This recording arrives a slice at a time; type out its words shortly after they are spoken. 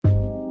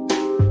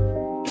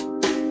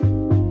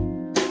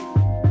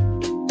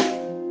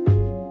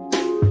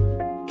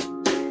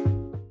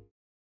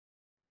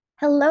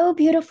Hello,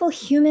 beautiful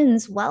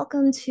humans.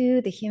 Welcome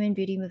to the Human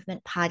Beauty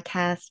Movement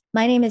podcast.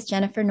 My name is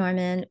Jennifer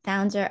Norman,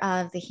 founder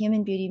of the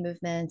Human Beauty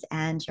Movement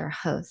and your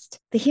host.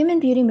 The Human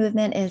Beauty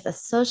Movement is a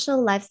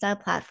social lifestyle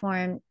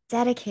platform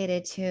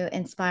dedicated to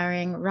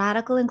inspiring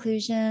radical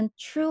inclusion,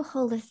 true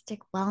holistic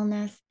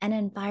wellness, and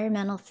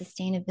environmental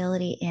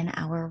sustainability in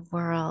our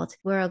world.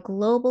 We're a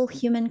global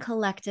human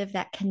collective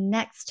that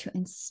connects to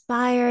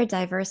inspire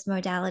diverse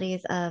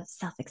modalities of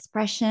self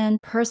expression,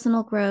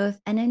 personal growth,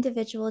 and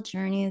individual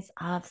journeys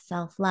of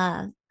self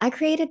love. I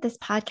created this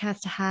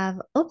podcast to have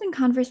open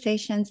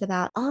conversations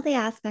about all the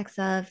aspects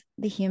of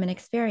the human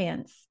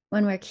experience.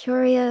 When we're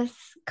curious,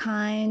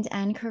 kind,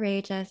 and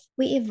courageous,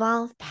 we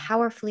evolve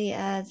powerfully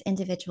as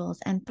individuals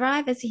and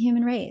thrive as a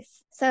human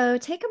race. So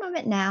take a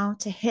moment now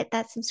to hit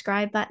that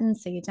subscribe button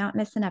so you don't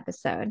miss an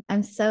episode.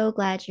 I'm so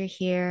glad you're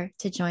here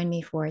to join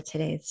me for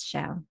today's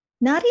show.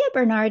 Nadia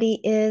Bernardy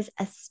is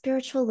a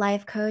spiritual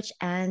life coach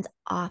and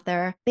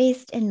author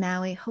based in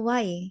Maui,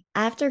 Hawaii.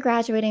 After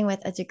graduating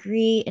with a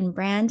degree in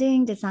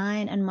branding,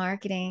 design, and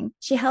marketing,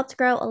 she helped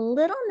grow a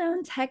little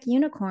known tech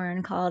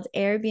unicorn called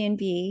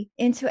Airbnb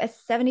into a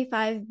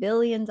 $75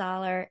 billion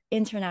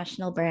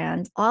international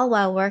brand, all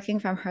while working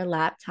from her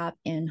laptop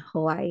in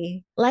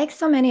Hawaii. Like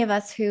so many of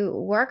us who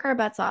work our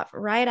butts off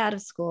right out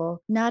of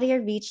school, Nadia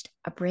reached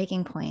a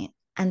breaking point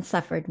and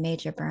suffered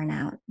major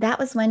burnout. That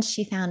was when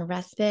she found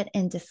respite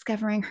in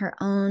discovering her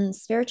own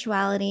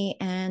spirituality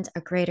and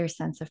a greater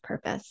sense of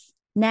purpose.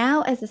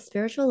 Now, as a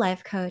spiritual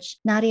life coach,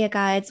 Nadia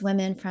guides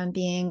women from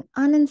being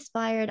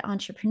uninspired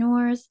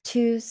entrepreneurs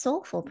to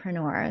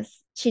soulfulpreneurs.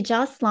 She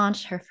just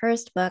launched her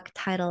first book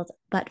titled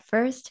But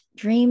First,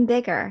 Dream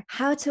Bigger: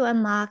 How to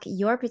Unlock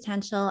Your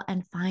Potential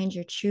and Find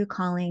Your True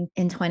Calling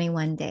in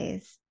 21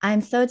 Days.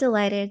 I'm so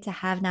delighted to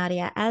have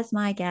Nadia as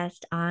my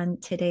guest on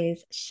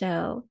today's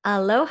show.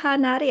 Aloha,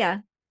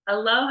 Nadia.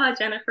 Aloha,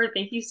 Jennifer.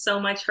 Thank you so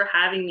much for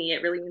having me.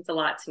 It really means a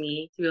lot to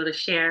me to be able to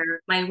share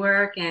my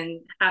work and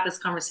have this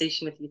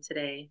conversation with you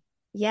today.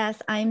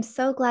 Yes, I'm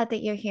so glad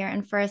that you're here.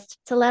 And first,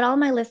 to let all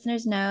my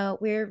listeners know,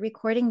 we're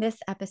recording this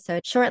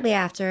episode shortly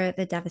after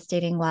the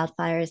devastating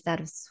wildfires that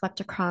have swept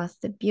across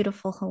the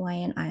beautiful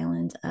Hawaiian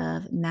island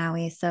of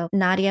Maui. So,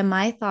 Nadia,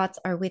 my thoughts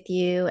are with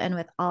you and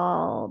with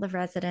all the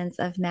residents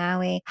of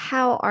Maui.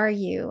 How are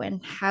you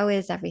and how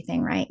is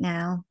everything right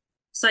now?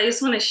 So I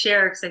just want to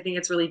share because I think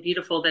it's really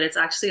beautiful that it's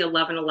actually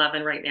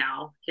 11:11 right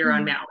now here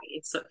on Mm,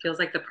 Maui. So it feels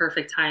like the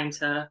perfect time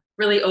to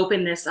really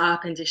open this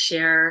up and to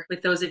share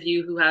with those of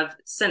you who have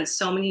sent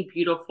so many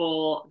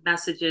beautiful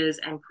messages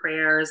and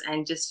prayers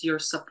and just your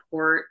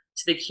support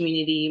to the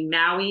community.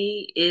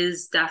 Maui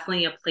is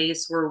definitely a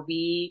place where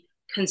we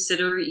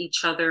consider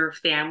each other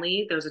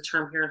family. There's a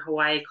term here in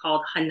Hawaii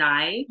called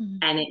hanai, mm.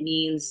 and it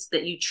means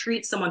that you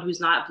treat someone who's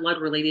not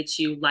blood related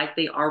to you like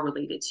they are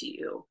related to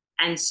you.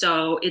 And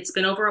so it's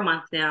been over a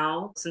month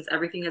now since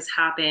everything has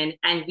happened.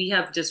 And we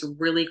have just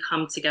really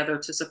come together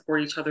to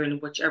support each other in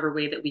whichever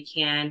way that we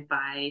can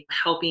by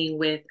helping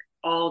with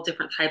all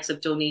different types of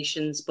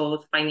donations,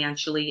 both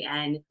financially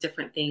and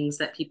different things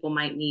that people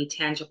might need,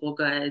 tangible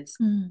goods.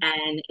 Mm.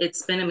 And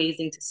it's been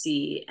amazing to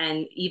see.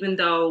 And even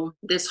though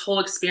this whole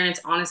experience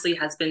honestly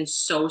has been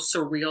so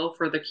surreal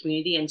for the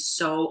community and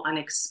so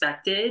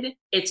unexpected,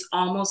 it's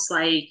almost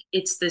like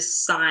it's this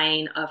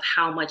sign of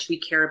how much we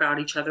care about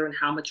each other and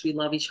how much we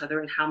love each other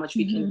and how much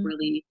we can Mhm.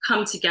 really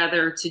come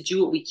together to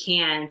do what we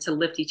can to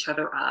lift each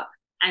other up.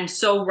 And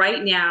so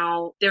right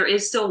now, there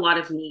is still a lot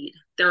of need.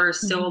 There are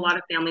still a Mhm. lot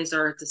of families that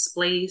are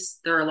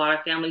displaced. There are a lot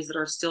of families that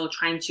are still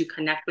trying to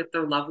connect with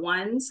their loved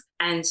ones.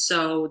 And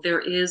so there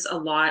is a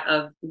lot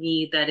of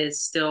need that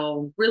is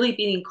still really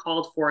being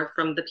called forth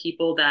from the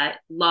people that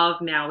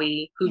love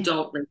Maui who Yeah.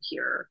 don't live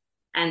here.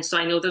 And so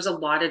I know there's a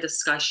lot of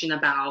discussion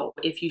about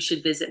if you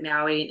should visit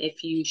Maui and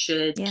if you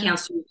should Yeah.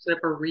 cancel your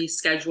trip or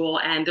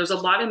reschedule. And there's a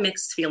lot of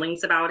mixed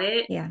feelings about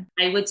it. Yeah.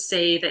 I would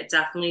say that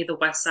definitely the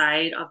west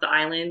side of the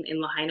island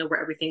in Lahaina,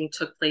 where everything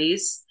took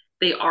place,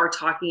 they are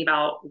talking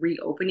about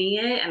reopening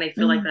it. And I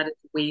feel like Mm. that is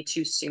way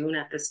too soon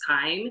at this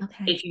time.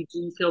 Okay. If you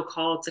do feel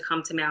called to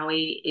come to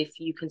Maui, if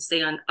you can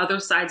stay on other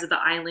sides of the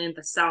island,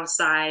 the south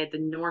side, the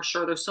north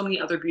shore, there's so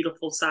many other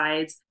beautiful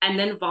sides, and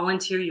then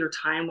volunteer your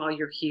time while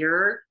you're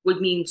here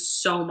would mean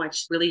so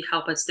much, really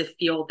help us to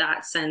feel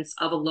that sense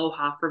of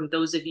aloha from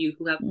those of you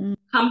who have Mm.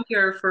 come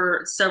here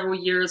for several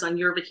years on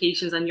your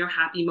vacations, on your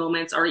happy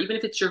moments, or even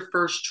if it's your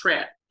first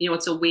trip. You know,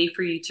 it's a way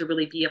for you to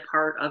really be a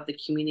part of the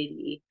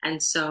community.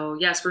 And so,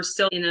 yes, we're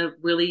still in a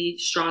really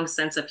strong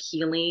sense of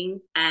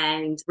healing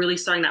and really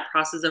starting that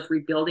process of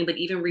rebuilding. But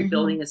even Mhm.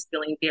 rebuilding is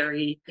feeling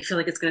I feel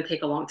like it's going to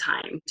take a long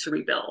time to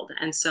rebuild.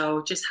 And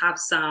so just have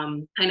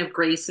some kind of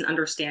grace and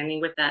understanding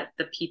with that.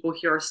 The people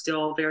here are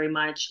still very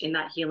much in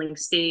that healing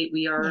state.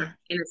 We Yeah. are,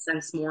 in a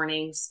sense,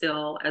 mourning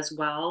still as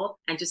well.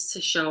 And just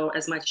to show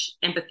as much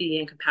empathy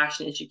and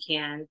compassion as you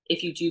can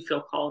if you do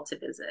feel called to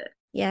visit.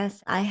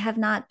 Yes, I have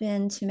not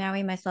been to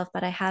Maui myself,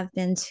 but I have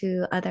been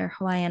to other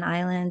Hawaiian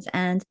islands,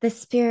 and the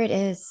spirit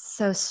is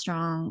so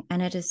strong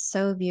and it is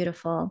so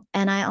beautiful.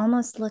 And I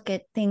almost look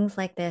at things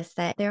like this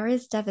that there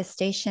is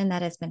devastation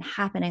that has been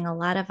happening. A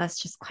lot of us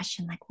just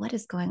question, like, what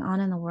is going on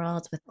in the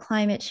world with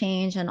climate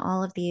change and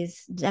all of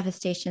these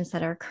devastations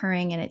that are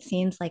occurring? And it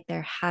seems like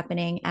they're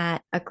happening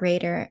at a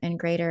greater and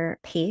greater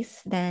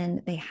pace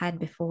than they had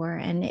before.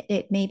 And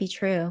it may be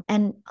true.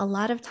 And a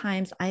lot of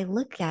times I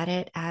look at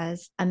it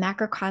as a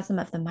macrocosm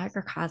of the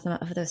microcosm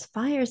of those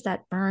fires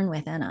that burn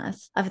within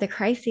us, of the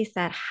crises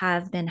that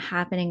have been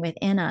happening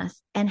within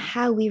us, and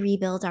how we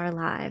rebuild our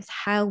lives,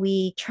 how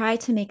we try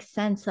to make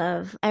sense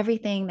of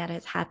everything that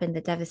has happened,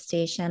 the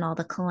devastation, all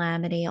the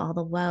calamity, all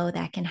the woe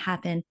that can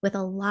happen with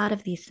a lot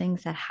of these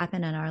things that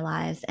happen in our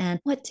lives. And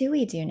what do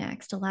we do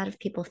next? A lot of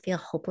people feel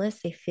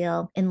hopeless, they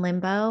feel in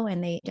limbo,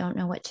 and they don't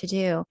know what to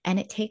do. And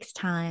it takes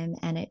time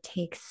and it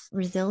takes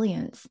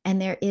resilience.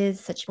 And there is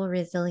such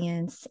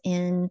resilience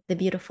in the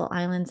beautiful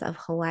islands of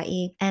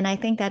Hawaii. And I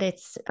think that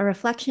it's a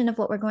reflection of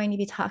what we're going to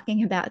be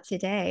talking about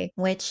today,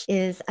 which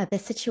is the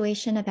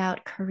situation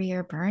about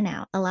career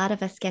burnout. A lot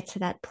of us get to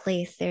that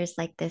place. There's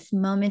like this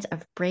moment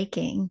of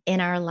breaking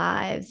in our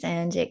lives,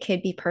 and it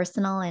could be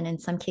personal. And in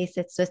some cases,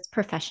 it's just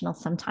professional.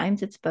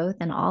 Sometimes it's both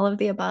and all of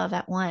the above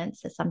at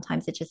once.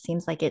 Sometimes it just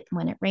seems like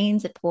when it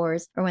rains, it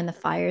pours, or when the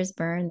fires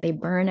burn, they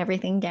burn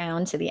everything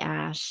down to the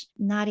ash.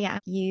 Nadia,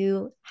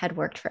 you had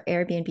worked for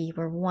Airbnb. You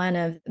were one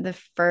of the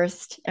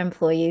first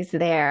employees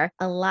there.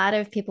 A lot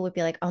of people would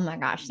be like, oh my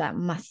gosh, that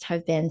must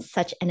have been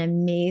such an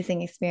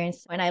amazing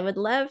experience. And I would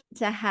love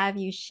to have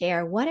you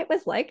share what it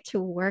was like to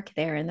work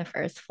there in the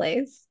first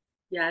place.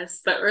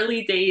 Yes, the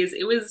early days,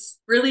 it was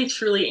really,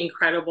 truly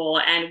incredible.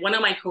 And one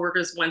of my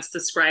coworkers once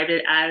described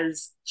it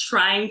as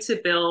trying to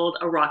build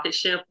a rocket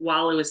ship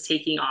while it was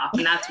taking off.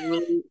 And that's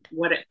really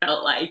what it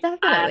felt like.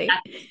 Definitely.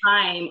 At the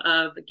time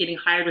of getting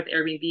hired with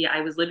Airbnb,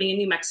 I was living in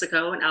New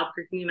Mexico, in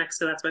Albuquerque, New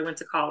Mexico. That's where I went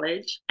to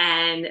college.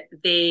 And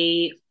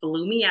they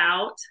flew me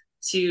out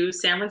to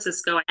San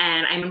Francisco.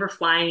 And I remember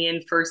flying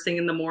in first thing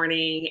in the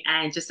morning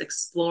and just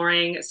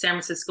exploring San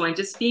Francisco and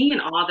just being in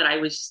awe that I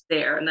was just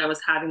there and that I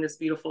was having this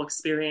beautiful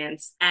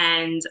experience.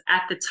 And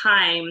at the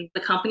time,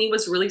 the company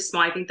was really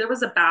small. I think there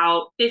was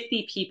about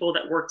 50 people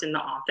that worked in the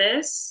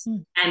office.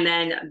 Mm. And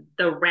then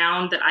the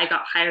round that I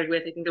got hired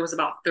with, I think there was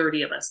about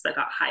 30 of us that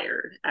got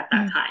hired at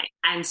that time.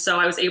 And so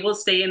I was able to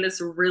stay in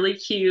this really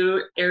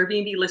cute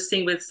Airbnb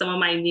listing with some of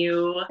my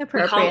new, we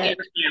call them Air Appropriate.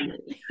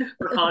 family.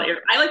 We're called Air.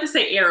 I like to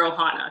say Air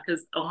Ohana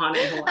because Ohana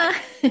in Hawaii.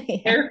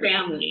 Yeah. Air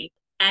family.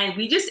 And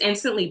we just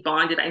instantly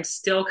bonded. I'm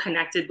still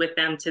connected with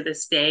them to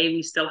this day.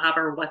 We still have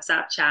our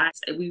WhatsApp chats.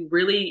 We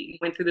really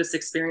went through this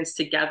experience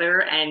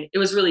together and it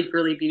was really,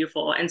 really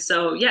beautiful. And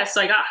so, yeah,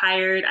 so I got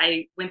hired.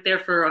 I went there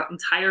for an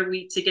entire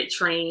week to get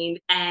trained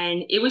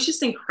and it was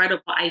just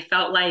incredible. I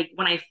felt like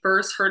when I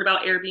first heard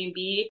about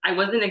Airbnb, I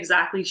wasn't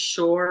exactly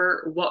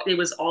sure what it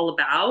was all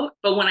about.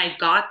 But when I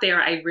got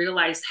there, I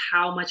realized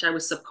how much I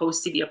was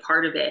supposed to be a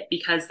part of it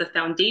because the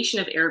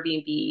foundation of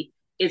Airbnb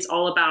is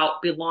all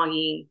about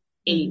belonging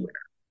Mm-hmm. anywhere.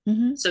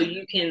 Mm-hmm. So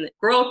you can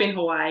grow up in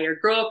Hawaii or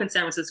grow up in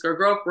San Francisco or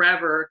grow up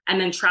wherever and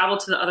then travel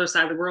to the other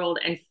side of the world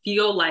and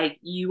feel like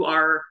you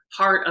are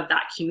part of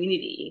that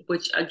community,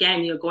 which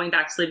again, going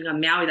back to living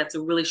on Maui, that's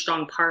a really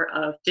strong part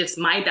of just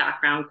my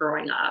background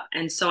growing up.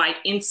 And so I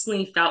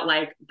instantly felt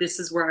like this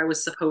is where I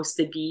was supposed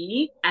to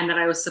be and that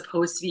I was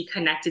supposed to be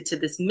connected to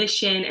this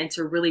mission and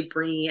to really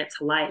bringing it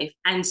to life.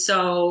 And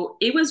so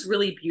it was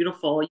really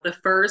beautiful. The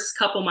first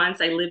couple months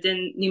I lived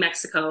in New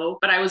Mexico,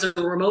 but I was a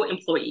remote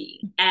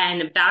employee.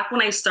 And back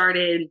when I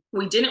started,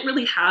 we didn't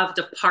really have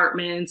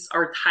departments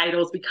or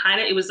titles.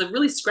 It was a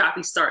really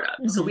scrappy startup.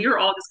 Mm-hmm. So we were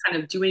all just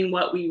kind of doing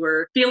what we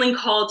were feeling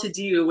called to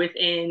do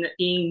within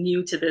being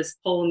new to this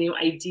whole new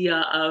idea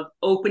of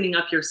opening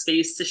up your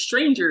space to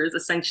strangers,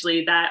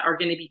 essentially, that are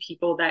going to be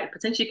people that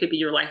potentially could be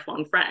your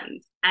lifelong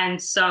friends. And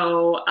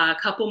so a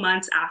couple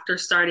months after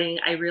starting,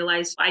 I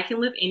realized I can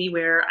live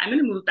anywhere. I'm going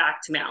to move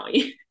back to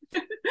Maui.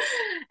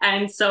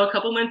 And so a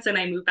couple months in,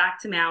 I moved back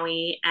to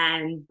Maui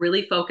and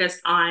really focused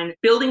on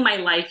building my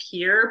life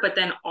here, but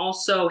then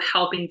also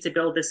helping to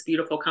build this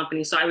beautiful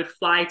company. So I would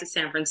fly to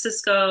San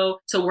Francisco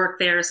to work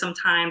there.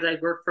 Sometimes I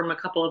worked from a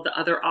couple of the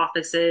other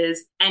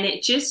offices. And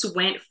it just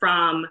went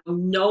from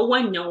no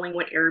one knowing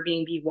what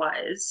Airbnb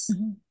was.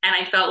 Mm-hmm. And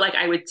I felt like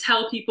I would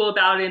tell people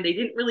about it and they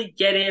didn't really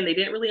get it and they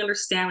didn't really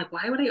understand, like,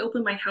 why would I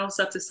open my house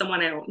up to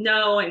someone I don't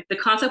know? And the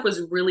concept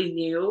was really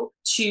new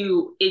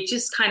to it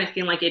just kind of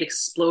feeling like it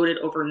exploded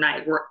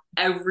overnight where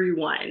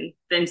everyone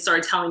then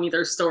started telling me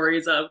their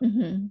stories of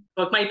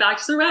book my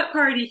bachelorette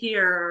party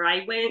here, or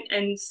I went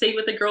and stayed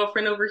with a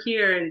girlfriend over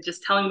here, and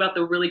just telling about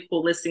the really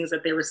cool listings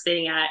that they were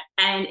staying at.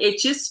 And it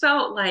just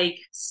felt like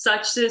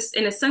such this,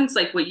 in a sense,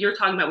 like what you're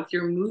talking about with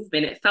your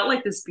movement, it felt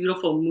like this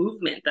beautiful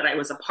movement that I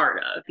was a part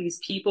of. These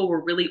people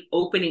were really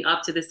opening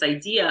up to this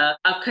idea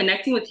of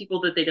connecting with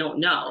people that they don't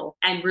know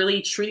and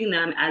really treating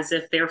them as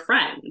if they're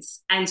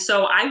friends. And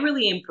so I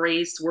really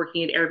embraced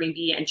working at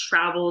Airbnb and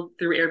traveled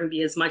through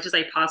Airbnb as much as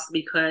I possibly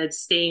possibly could,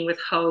 staying with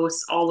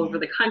hosts all over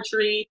the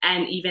country.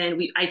 And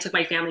even I took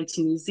my family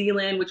to New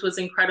Zealand, which was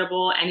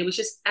incredible. And it was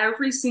just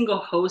every single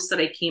host that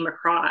I came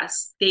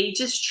across, they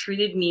just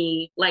treated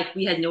me like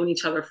we had known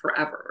each other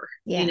forever,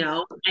 you Yes.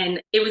 know?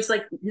 And it was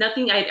like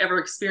nothing I'd ever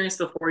experienced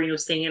before, you know,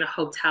 staying in a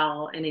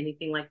hotel and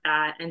anything like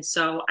that. And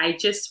so I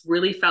just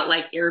really felt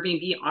like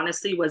Airbnb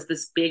honestly was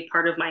this big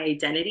part of my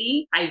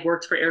identity. I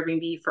worked for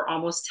Airbnb for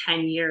almost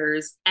 10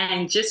 years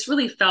and just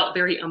really felt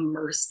very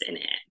immersed in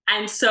it.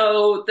 And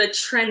so the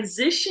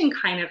transition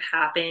kind of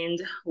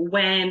happened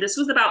when this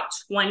was about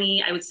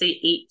 20, I would say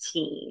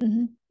 18,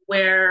 Mm-hmm.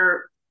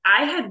 where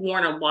I had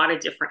worn a lot of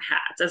different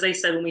hats. As I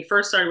said, when we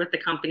first started with the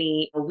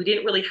company, we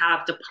didn't really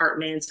have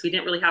departments. We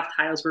didn't really have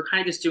titles. We were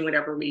kind of just doing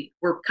whatever we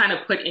were kind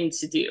of put in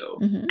to do.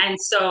 Mm-hmm. And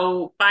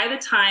so by the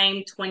time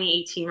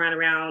 2018 ran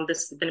around,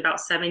 this has been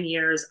about 7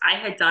 years, I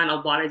had done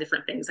a lot of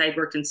different things. I had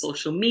worked in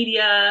social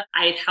media.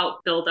 I had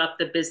helped build up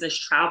the business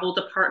travel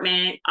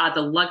department,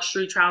 the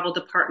luxury travel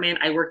department.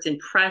 I worked in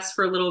press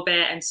for a little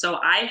bit. And so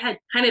I had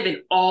kind of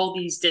in all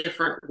these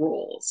different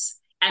roles.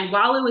 And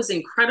while it was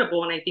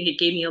incredible, and I think it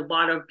gave me a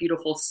lot of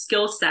beautiful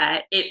skill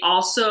set, it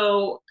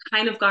also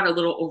kind of got a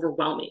little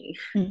overwhelming.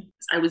 Mm-hmm.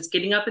 I was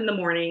getting up in the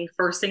morning,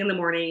 first thing in the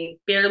morning,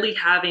 barely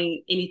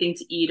having anything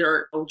to eat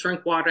or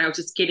drink water. I was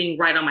just getting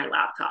right on my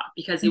laptop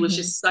because it was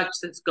just such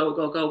this go,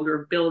 go, go. We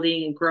were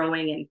building and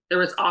growing, and there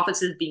was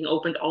offices being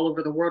opened all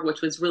over the world,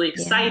 which was really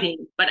exciting.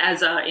 Yeah. But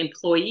as an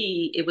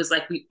employee, it was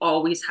like we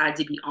always had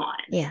to be on.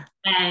 Yeah.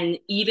 And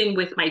even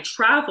with my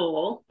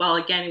travel, while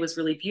again, it was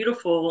really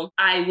beautiful,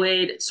 I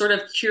would sort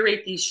of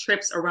curate these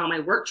trips around my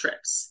work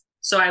trips.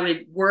 So I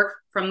would work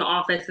from the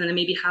office and then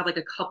maybe have like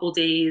a couple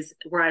days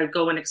where I would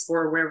go and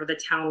explore wherever the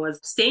town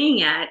was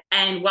staying at.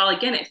 And while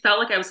again, it felt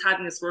like I was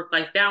having this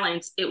work-life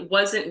balance, it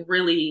wasn't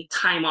really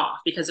time off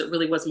because it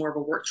really was more of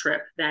a work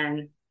trip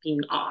than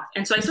being off.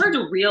 And so I started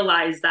to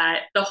realize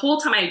that the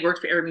whole time I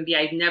worked for Airbnb,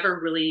 I'd never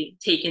really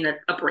taken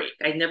a break.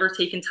 I'd never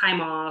taken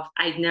time off.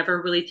 I'd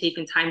never really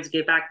taken time to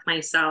give back to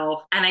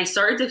myself. And I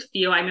started to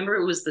feel, I remember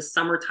it was the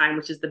summertime,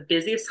 which is the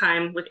busiest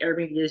time with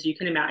Airbnb, as you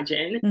can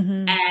imagine.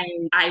 Mm-hmm.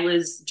 And I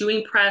was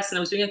doing press and I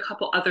was doing a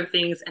couple other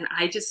things. And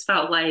I just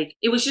felt like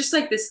it was just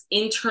like this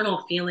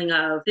internal feeling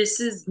of this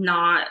is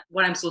not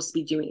what I'm supposed to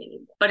be doing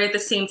anymore. But at the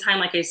same time,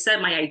 like I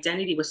said, my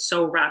identity was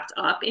so wrapped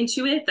up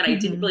into it that I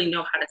didn't really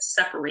know how to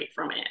separate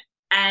from it.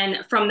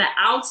 And from the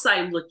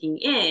outside looking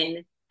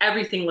in,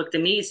 everything looked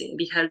amazing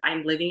because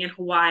I'm living in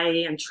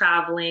Hawaii, I'm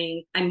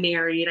traveling, I'm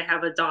married, I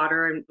have a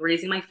daughter, I'm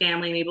raising my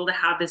family, I'm able to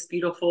have this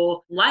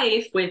beautiful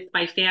life with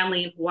my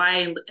family in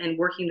Hawaii and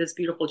working this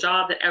beautiful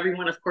job that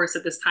everyone, of course,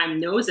 at this time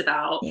knows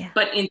about. Yeah.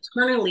 But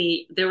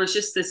internally, there was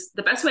just this,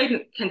 the best way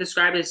I can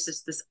describe it is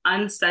just this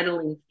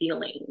unsettling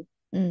feeling.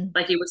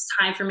 Like it was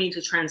time for me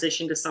to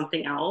transition to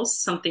something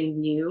else, something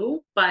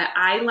new, but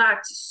I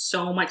lacked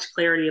so much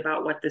clarity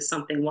about what this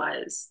something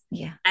was.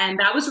 Yeah. And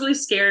that was really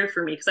scary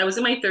for me because I was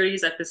in my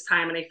 30s at this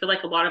time. And I feel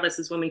like a lot of us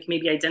as women can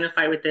maybe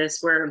identify with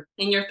this, where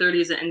in your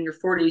 30s and your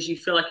 40s, you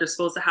feel like you're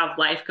supposed to have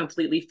life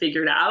completely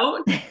figured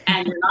out.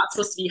 And you're not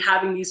supposed to be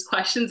having these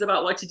questions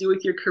about what to do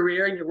with your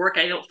career and your work.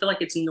 I don't feel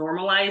like it's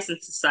normalized in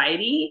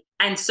society.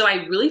 And so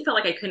I really felt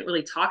like I couldn't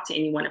really talk to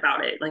anyone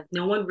about it. Like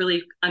no one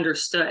really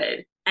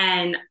understood.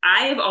 And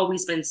I have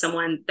always been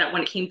someone that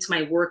when it came to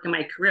my work and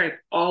my career, I've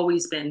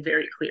always been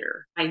very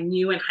clear. I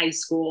knew in high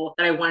school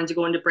that I wanted to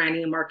go into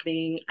branding and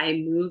marketing. I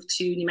moved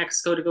to New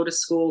Mexico to go to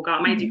school,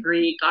 got my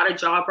degree, got a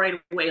job right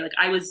away. Like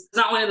I was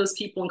not one of those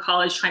people in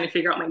college trying to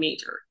figure out my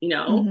major, you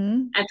know?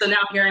 And so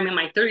now here I'm in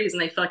my 30s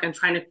and I feel like I'm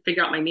trying to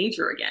figure out my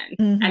major again.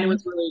 And it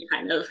was really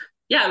kind of,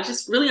 yeah, it was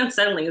just really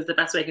unsettling is the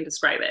best way I can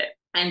describe it.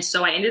 And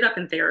so I ended up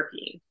in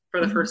therapy for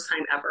the first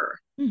time ever,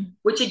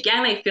 which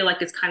again, I feel like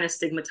is kind of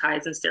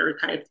stigmatized and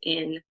stereotyped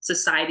in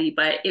society,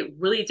 but it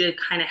really did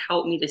kind of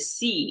help me to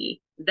see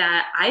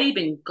that I've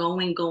been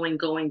going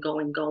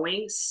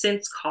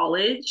since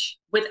college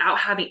without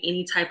having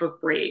any type of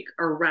break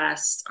or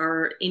rest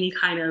or any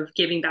kind of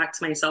giving back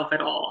to myself at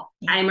all.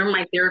 I remember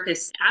my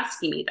therapist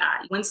asking me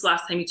that, when's the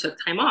last time you took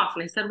time off?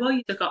 And I said, well,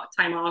 you took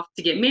time off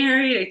to get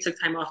married. I took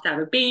time off to have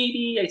a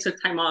baby. I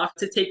took time off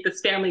to take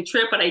this family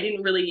trip, but I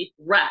didn't really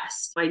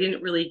rest. I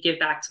didn't really give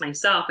back to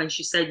myself. And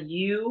she said,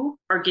 you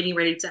are getting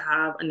ready to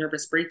have a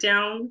nervous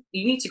breakdown.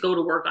 You need to go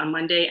to work on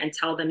Monday and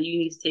tell them you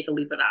need to take a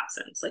leave of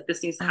absence. Like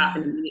this needs to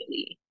happen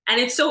immediately. And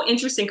it's so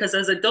interesting because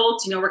as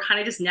adults, you know, we're kind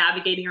of just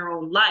navigating our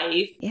own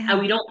life and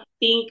we don't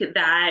think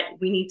that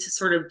we need to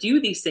sort of do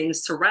these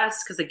things to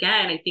rest. Because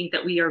again, I think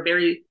that we are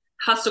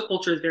hustle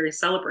culture is very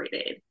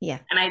celebrated. Yeah.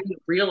 And I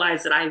didn't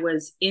realize that I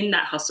was in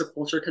that hustle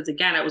culture because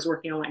again, I was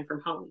working online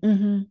from home.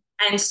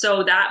 And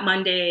so that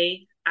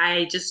Monday,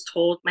 I just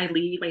told my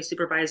lead, my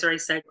supervisor, I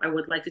said, I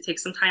would like to take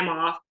some time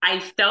off.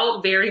 I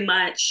felt very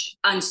much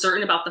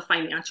uncertain about the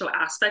financial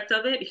aspect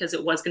of it because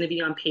it was going to be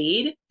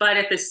unpaid. But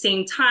at the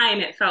same time,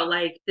 it felt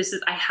like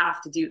I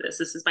have to do this.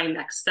 This is my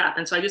next step.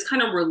 And so I just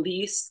kind of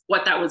released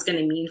what that was going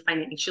to mean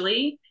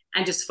financially.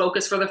 and just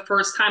focus for the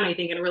first time, I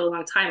think, in a really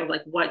long time of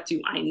like, what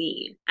do I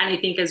need? And I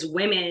think as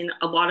women,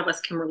 a lot of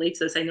us can relate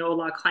to this. I know a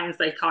lot of clients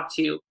that I talk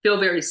to feel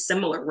very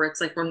similar, where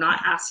it's like we're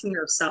not asking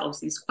ourselves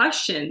these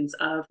questions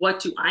of what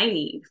do I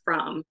need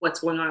from what's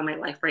going on in my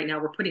life right now?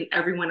 We're putting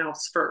everyone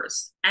else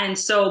first. And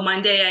so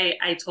Monday,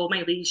 I told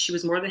my lead, she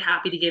was more than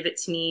happy to give it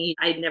to me.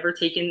 I'd never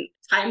taken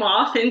time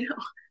off in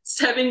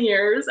 7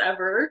 years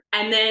ever.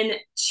 And then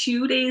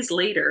 2 days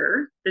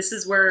later, this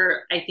is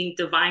where I think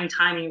divine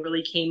timing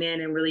really came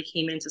in and really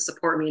came in to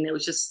support me. And it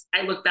was just,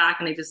 I look back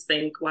and I just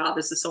think, wow,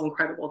 this is so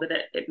incredible that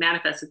it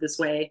manifested this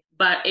way.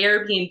 But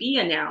Airbnb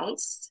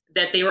announced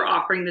that they were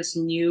offering this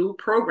new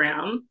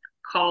program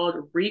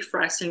called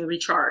Refresh and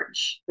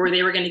Recharge, where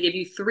they were going to give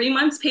you 3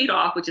 months paid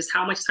off, which is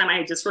how much time I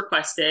had just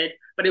requested,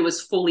 but it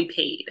was fully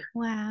paid.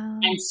 Wow.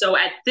 And so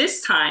at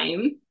this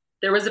time,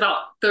 there was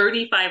about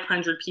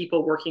 3,500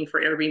 people working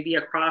for Airbnb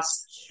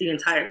across the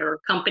entire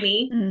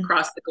company,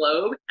 across the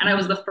globe. And I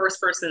was the first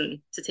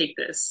person to take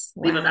this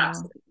leave of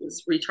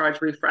absence,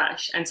 recharge,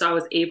 refresh. And so I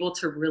was able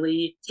to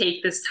really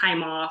take this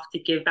time off to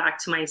give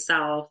back to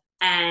myself.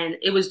 And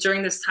it was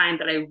during this time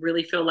that I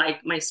really feel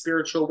like my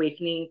spiritual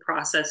awakening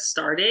process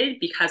started,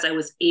 because I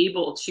was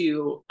able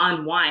to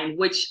unwind,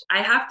 which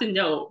I have to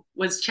note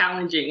was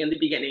challenging in the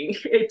beginning.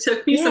 It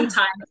took me some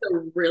time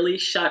to really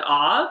shut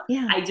off.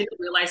 I didn't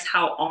realize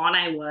how on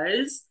I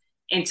was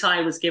until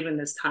I was given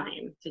this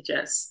time to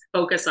just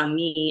focus on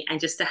me and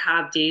just to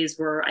have days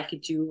where I could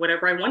do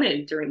whatever I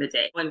wanted during the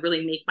day and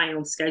really make my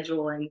own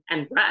schedule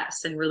and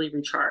rest and really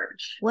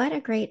recharge. What a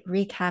great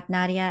recap,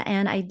 Nadia.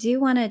 And I do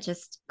want to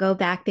just go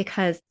back,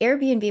 because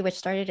Airbnb, which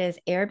started as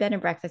Air Bed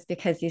and Breakfast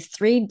because these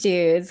three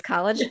dudes,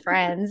 college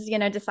friends,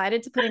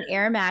 decided to put an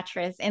air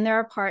mattress in their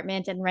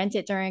apartment and rent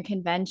it during a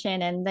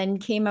convention, and then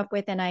came up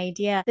with an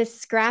idea. The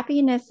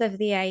scrappiness of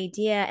the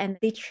idea and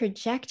the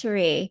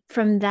trajectory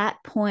from that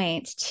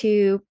point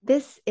to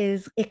this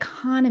is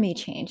economy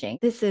changing.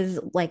 This is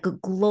like a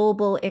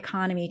global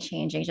economy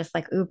changing, just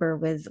like Uber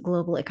was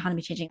global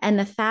economy changing. And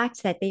the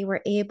fact that they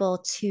were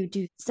able to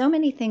do so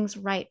many things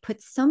right,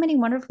 put so many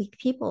wonderful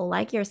people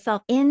like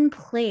yourself in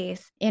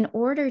place in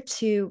order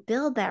to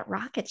build that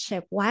rocket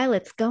ship while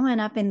it's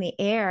going up in the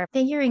air,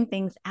 figuring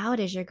things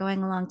out as you're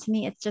going along. To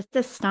me, it's just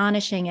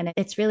astonishing. And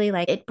it's really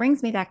like, it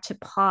brings me back to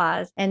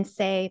pause and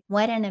say,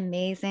 what an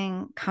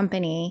amazing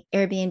company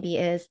Airbnb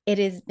is. It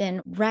has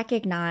been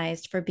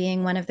recognized for being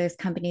one of those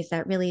companies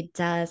that really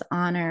does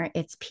honor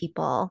its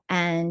people.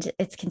 And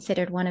it's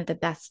considered one of the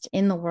best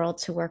in the world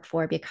to work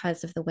for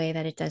because of the way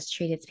that it does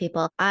treat its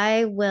people.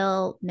 I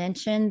will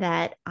mention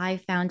that I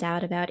found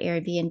out about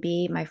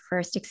Airbnb. My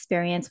first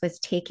experience was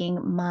taking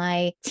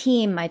my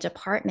team, my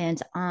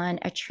department, on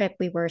a trip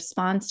we were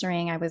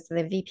sponsoring. I was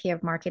the VP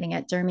of marketing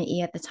at Derma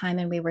E at the time,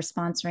 and we were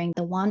sponsoring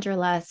the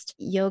Wanderlust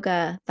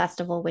Yoga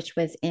Festival, which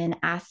was in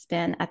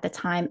Aspen at the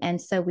time. And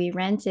so we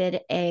rented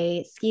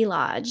a ski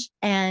lodge,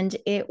 and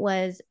it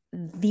was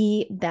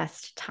the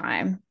best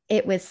time.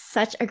 It was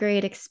such a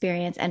great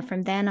experience. And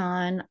from then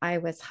on, I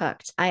was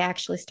hooked. I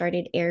actually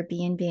started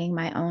Airbnb-ing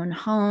my own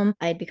home.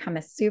 I'd become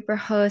a super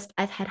host.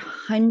 I've had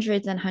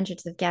hundreds and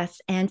hundreds of guests.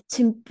 And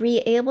to be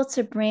able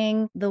to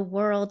bring the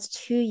world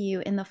to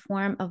you in the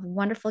form of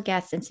wonderful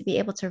guests and to be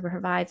able to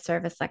provide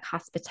service like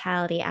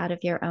hospitality out of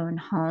your own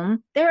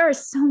home, there are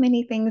so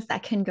many things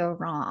that can go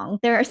wrong.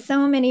 There are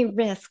so many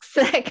risks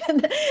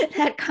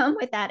that come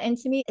with that. And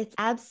to me, it's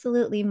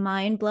absolutely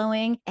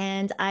mind-blowing.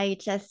 And I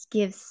just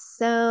give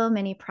so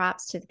many props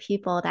to the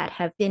people that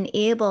have been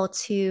able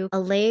to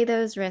allay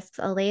those risks,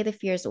 allay the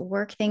fears,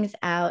 work things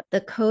out. The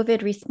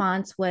COVID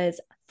response was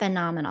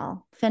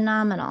phenomenal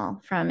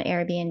from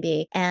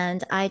Airbnb.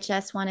 And I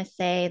just want to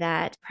say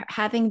that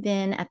having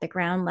been at the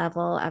ground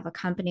level of a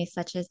company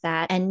such as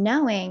that, and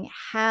knowing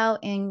how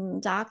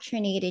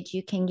indoctrinated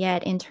you can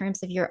get in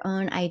terms of your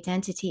own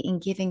identity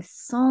and giving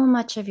so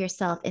much of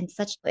yourself in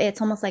such, it's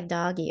almost like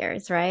dog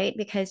years, right?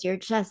 Because you're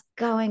just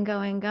going.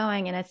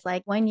 And it's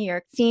like 1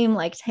 year seem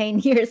like 10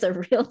 years of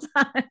real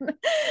time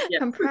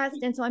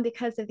compressed into one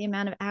because of the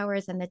amount of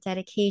hours and the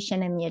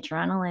dedication and the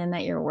adrenaline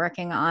that you're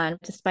working on,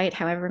 despite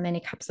however many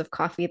cups of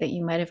coffee that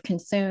you might have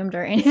consumed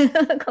or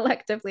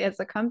collectively as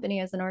a company,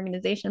 as an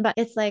organization. But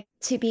it's like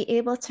to be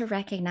able to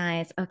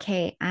recognize,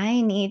 okay,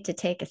 I need to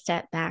take a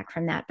step back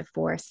from that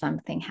before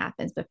something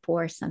happens,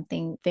 before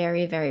something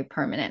very, very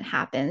permanent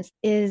happens,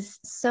 is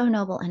so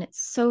noble, and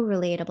it's so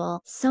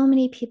relatable. So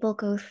many people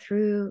go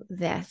through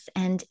this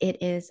and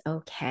it is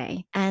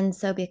okay. And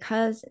so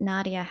because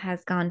Nadia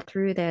has gone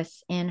through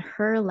this in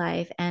her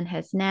life and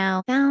has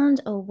now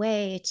found a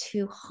way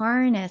to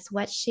harness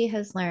what she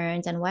has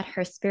learned and what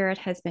her spirit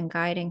has has been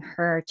guiding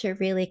her to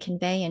really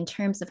convey in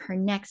terms of her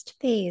next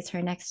phase,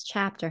 her next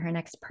chapter, her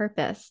next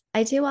purpose.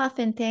 I do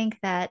often think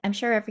that I'm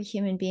sure every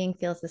human being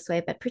feels this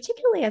way, but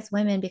particularly as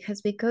women,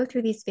 because we go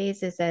through these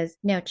phases as,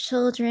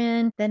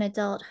 children, then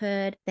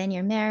adulthood, then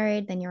you're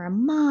married, then you're a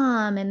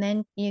mom, and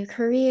then your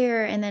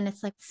career. And then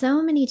it's like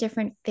so many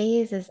different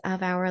phases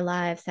of our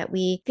lives that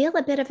we feel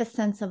a bit of a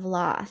sense of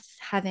loss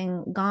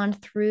having gone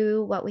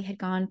through what we had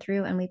gone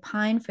through, and we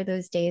pine for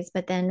those days,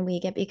 but then we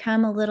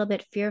become a little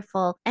bit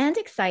fearful and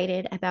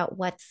excited about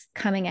what's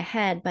coming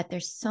ahead, but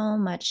there's so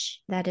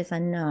much that is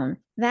unknown.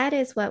 That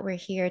is what we're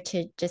here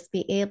to just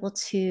be able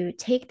to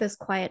take those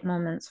quiet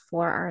moments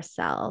for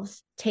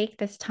ourselves, take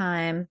this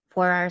time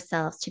for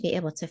ourselves to be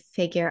able to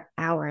figure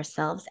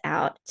ourselves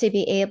out, to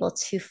be able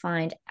to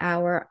find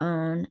our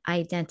own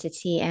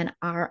identity and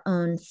our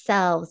own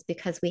selves,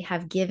 because we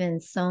have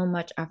given so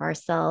much of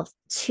ourselves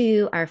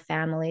to our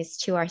families,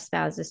 to our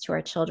spouses, to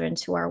our children,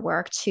 to our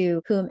work,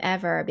 to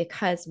whomever,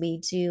 because we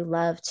do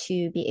love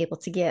to be able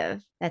to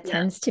give. That Yeah.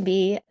 tends to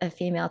be a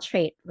female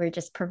trait. We're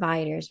just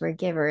providers, we're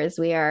givers,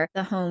 we are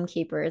the home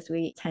keepers.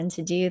 We tend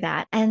to do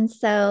that. And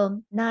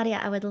so, Nadia,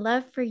 I would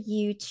love for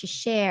you to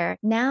share,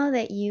 now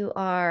that you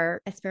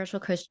are a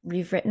spiritual coach,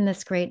 you've written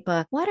this great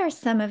book. What are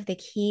some of the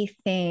key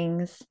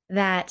things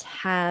that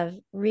have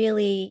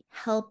really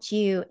helped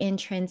you in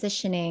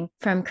transitioning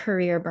from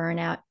career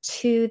burnout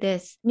to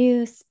this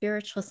new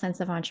spiritual sense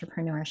of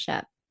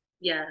entrepreneurship?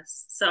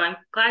 Yes. So I'm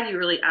glad you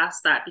really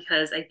asked that,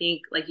 because I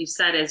think, like you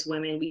said, as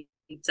women, we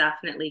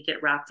definitely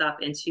get wrapped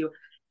up into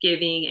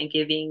giving and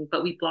giving,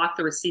 but we block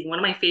the receiving. One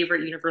of my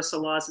favorite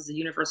universal laws is the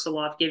universal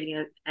law of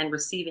giving and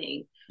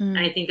receiving. And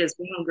I Mm, think as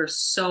women, we're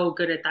so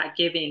good at that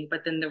giving,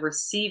 but then the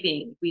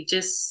receiving, we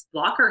just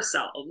block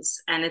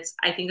ourselves. And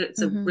I think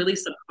it's a mhm. really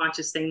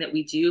subconscious thing that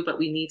we do, but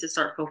we need to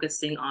start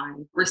focusing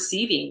on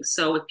receiving.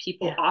 So if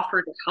people Yeah.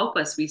 offer to help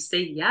us, we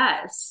say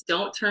yes.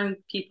 Don't turn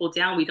people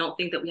down. We don't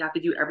think that we have to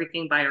do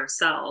everything by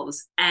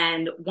ourselves.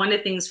 And one of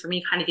the things for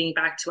me, kind of getting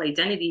back to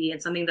identity,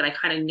 and something that I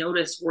kind of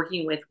noticed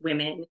working with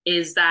women,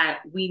 is that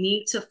we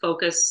need to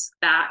focus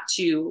back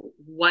to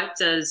what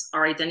does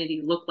our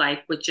identity look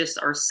like with just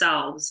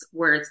ourselves,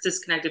 where it's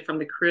disconnected from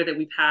the career that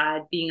we've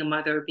had, being a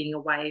mother, being a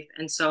wife.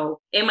 And so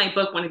in my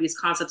book, one of these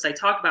concepts I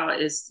talk about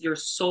is your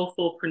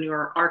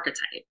soulfulpreneur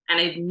archetype.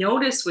 And I've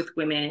noticed with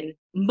women,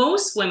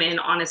 most women,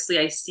 honestly,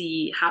 I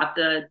see have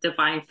the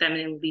divine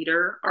feminine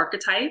leader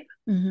archetype,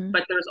 Mhm.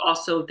 but there's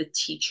also the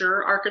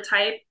teacher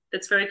archetype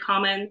that's very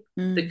common,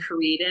 the Mm,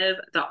 creative,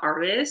 the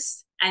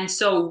artist. And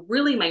so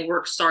really my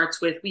work starts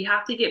with, we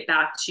have to get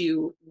back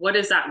to, what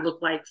does that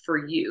look like for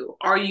you?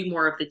 Are you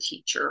more of the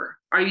teacher?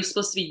 Are you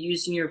supposed to be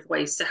using your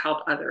voice to help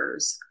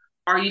others?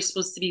 Are you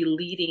supposed to be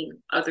leading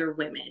other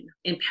women,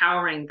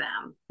 empowering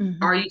them?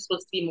 Are mhm. you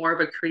supposed to be more of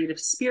a creative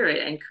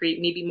spirit and create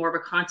maybe more of a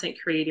content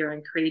creator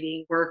and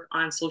creating work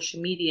on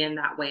social media in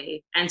that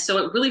way? And so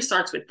it really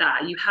starts with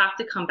that. You have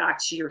to come back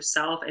to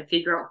yourself and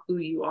figure out who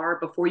you are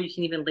before you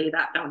can even lay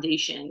that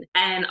foundation.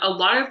 And a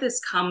lot of this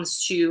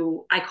comes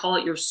to, I call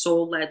it your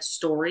soul led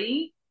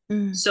story.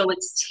 Mm, So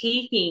it's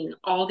taking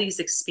all these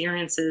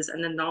experiences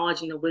and the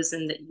knowledge and the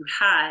wisdom that you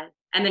had,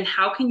 and then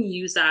how can you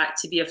use that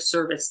to be of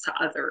service to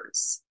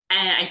others?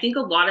 And I think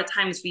a lot of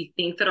times we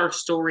think that our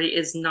story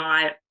is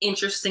not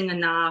interesting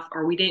enough,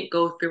 or we didn't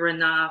go through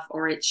enough,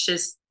 or it's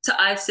just, to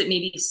us, it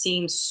maybe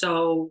seems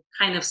so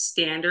kind of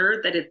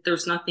standard that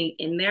there's nothing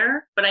in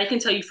there. But I can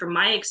tell you from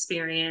my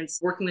experience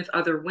working with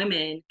other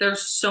women,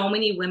 there's so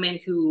many women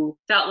who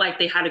felt like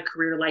they had a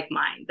career like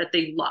mine that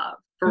they love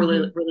for a really,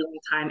 mhm. really long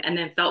time, and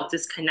then felt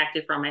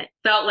disconnected from it,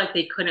 felt like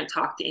they couldn't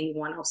talk to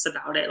anyone else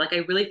about it. Like, I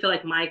really feel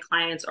like my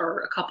clients are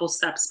a couple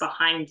steps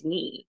behind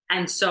me.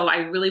 And so I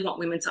really want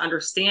women to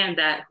understand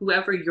that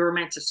whoever you're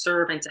meant to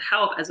serve and to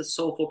help as a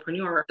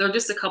soulfulpreneur, they're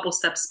just a couple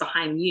steps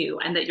behind you,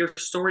 and that your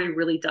story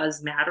really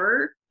does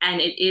matter. And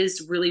it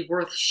is really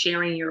worth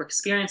sharing your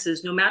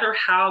experiences, no matter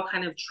how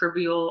kind of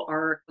trivial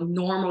or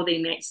normal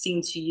they might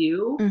seem to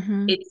you.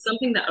 Mhm. It's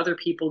something that other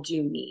people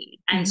do need.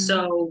 And Mhm.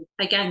 so,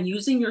 again,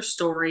 using your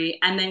story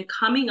and then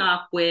coming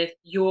up with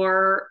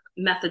your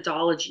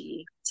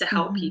methodology to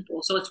help Mhm.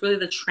 people. So it's really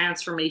the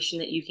transformation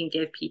that you can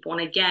give people.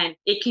 And again,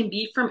 it can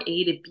be from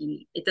A to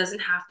B. It doesn't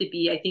have to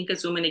be, I think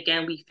as women,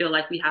 again, we feel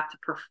like we have to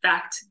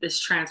perfect this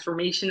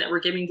transformation that we're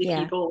giving to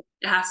Yeah. people.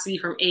 It has to be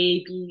from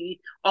A, B,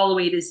 all the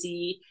way to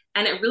Z.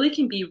 And it really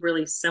can be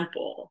really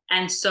simple.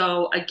 And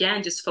so,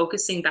 again, just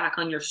focusing back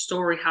on your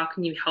story, how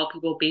can you help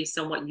people based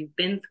on what you've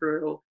been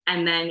through?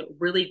 And then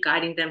really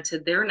guiding them to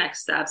their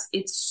next steps.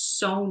 It's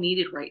so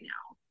needed right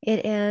now.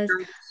 It is.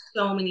 There's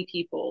so many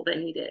people that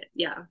need it.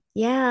 Yeah.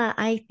 Yeah,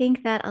 I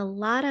think that a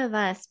lot of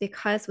us,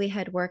 because we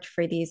had worked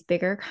for these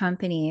bigger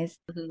companies,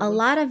 a Mm-hmm.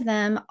 lot of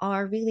them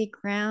are really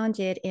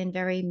grounded in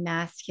very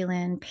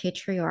masculine,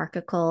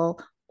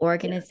 patriarchal, Yeah.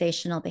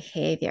 organizational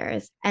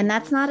behaviors. And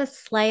that's not a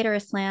slight or a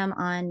slam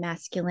on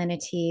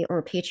masculinity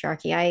or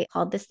patriarchy. I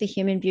called this the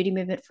human beauty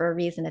movement for a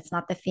reason. It's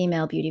not the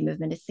female beauty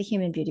movement, it's the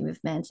human beauty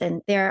movement.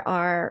 And there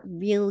are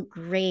real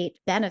great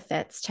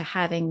benefits to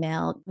having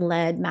male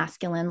led,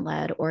 masculine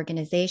led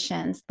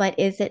organizations. But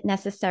is it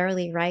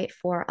necessarily right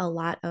for a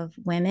lot of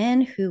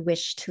women who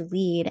wish to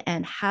lead?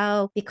 And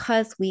how,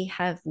 because we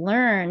have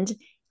learned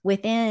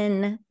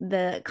within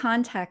the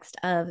context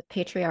of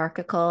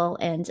patriarchal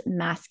and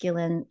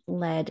masculine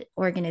led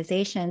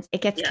organizations,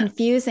 it gets Yeah.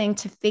 confusing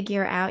to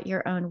figure out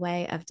your own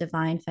way of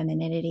divine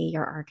femininity,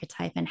 your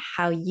archetype, and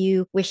how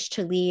you wish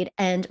to lead,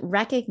 and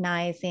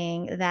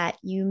recognizing that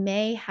you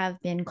may have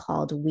been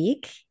called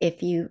weak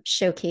if you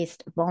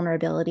showcased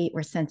vulnerability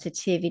or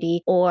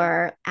sensitivity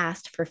or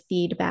asked for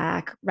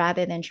feedback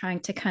rather than trying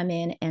to come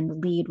in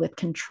and lead with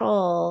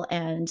control.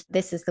 And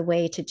this is the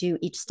way to do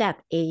each step,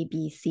 A,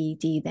 B, C,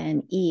 D,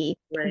 then E.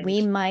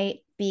 We Right. might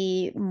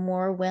be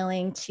more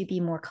willing to be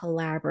more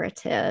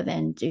collaborative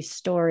and do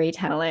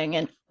storytelling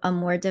and a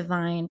more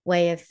divine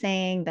way of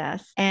saying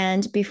this.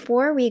 And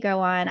before we go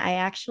on, I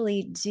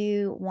actually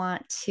do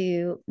want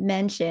to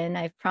mention,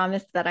 I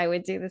promised that I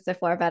would do this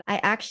before, but I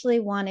actually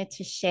wanted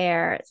to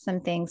share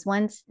some things.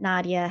 Once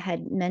Nadia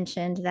had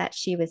mentioned that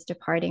she was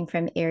departing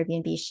from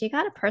Airbnb, she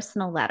got a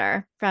personal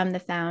letter from the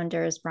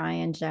founders,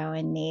 Brian, Joe,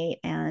 and Nate.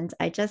 And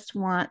I just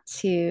want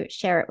to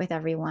share it with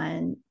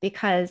everyone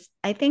because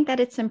I think that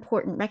it's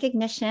important.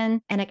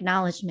 Recognition and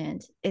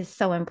acknowledgement is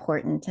so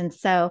important. And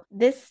so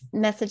this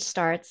message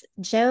starts: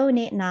 Joe,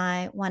 Nate, and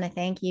I want to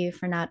thank you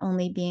for not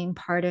only being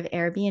part of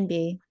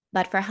Airbnb,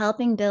 but for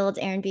helping build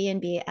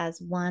Airbnb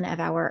as one of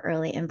our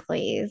early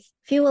employees.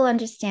 Few will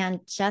understand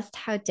just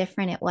how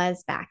different it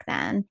was back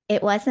then.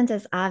 It wasn't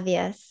as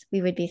obvious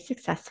we would be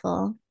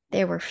successful.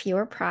 There were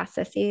fewer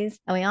processes,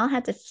 and we all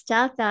had to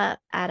step up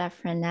at a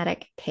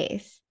frenetic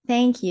pace.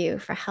 Thank you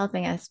for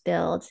helping us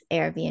build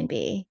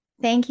Airbnb.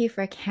 Thank you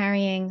for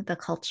carrying the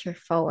culture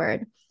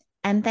forward.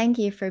 And thank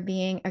you for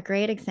being a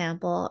great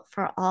example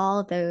for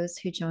all those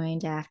who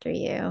joined after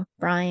you,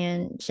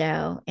 Brian,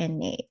 Joe, and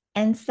Nate.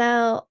 And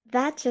so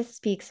that just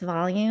speaks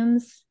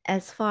volumes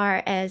as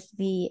far as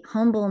the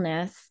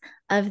humbleness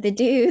of the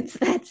dudes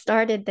that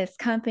started this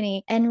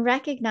company and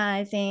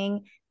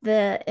recognizing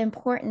the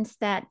importance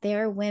that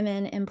their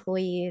women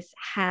employees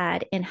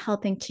had in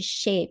helping to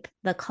shape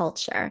the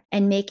culture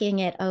and making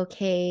it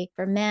okay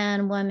for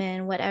man,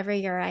 woman, whatever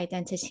your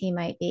identity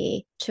might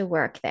be, to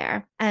work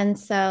there. And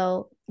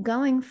so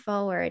going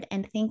forward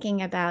and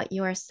thinking about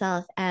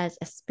yourself as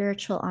a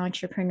spiritual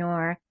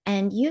entrepreneur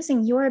and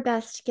using your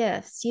best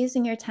gifts,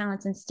 using your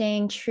talents and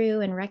staying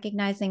true and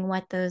recognizing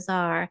what those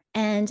are.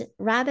 And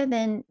rather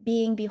than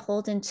being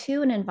beholden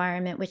to an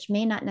environment which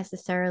may not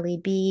necessarily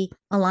be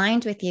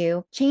aligned with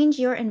you, change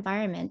your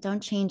environment,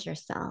 don't change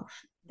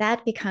yourself.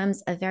 That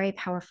becomes a very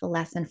powerful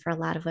lesson for a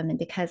lot of women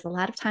because a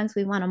lot of times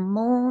we want to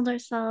mold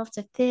ourselves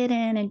to fit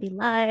in and be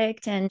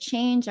liked and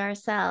change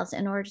ourselves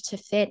in order to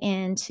fit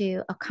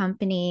into a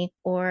company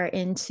or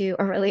into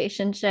a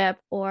relationship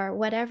or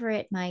whatever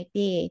it might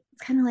be.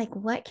 It's kind of like,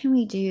 what can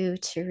we do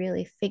to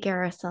really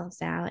figure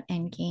ourselves out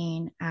and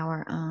gain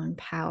our own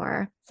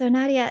power? So,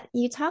 Nadia,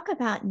 you talk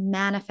about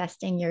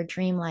manifesting your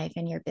dream life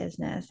in your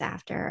business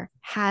after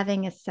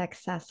having a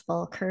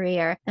successful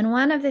career. And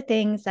one of the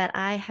things that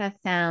I have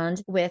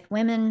found with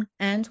women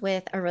and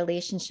with a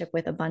relationship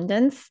with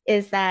abundance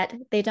is that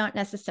they don't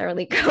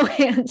necessarily go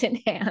hand in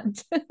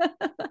hand.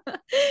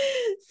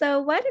 So,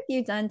 what have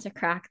you done to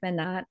crack the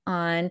nut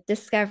on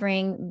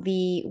discovering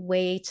the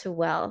way to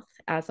wealth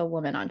as a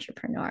woman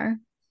entrepreneur?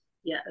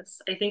 Yes,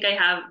 I think I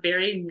have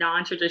very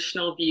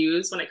non-traditional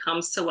views when it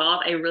comes to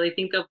wealth. I really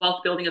think of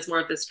wealth building as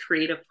more of this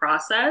creative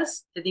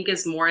process. I think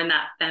is more in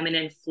that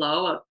feminine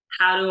flow of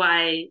how do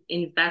I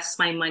invest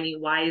my money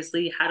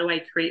wisely? How do I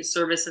create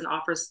service and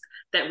offers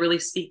that really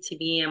speak to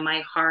me and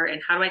my heart?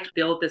 And how do I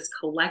build this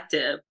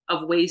collective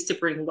of ways to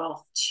bring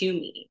wealth to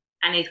me?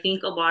 And I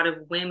think a lot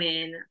of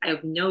women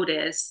I've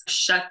noticed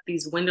shut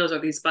these windows or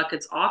these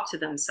buckets off to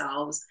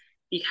themselves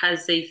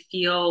because they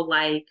feel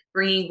like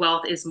bringing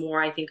wealth is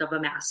more, I think, of a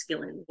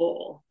masculine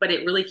role, but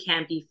it really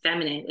can be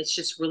feminine. It's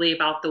just really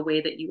about the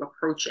way that you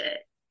approach it.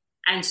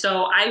 And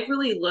so I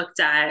really looked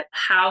at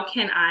how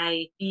can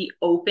I be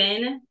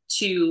open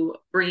to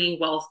bringing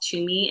wealth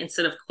to me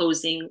instead of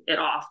closing it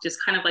off,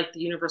 just kind of like the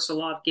universal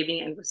law of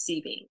giving and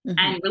receiving, Mm-hmm.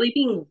 and really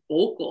being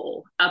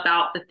vocal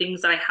about the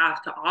things that I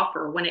have to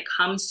offer when it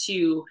comes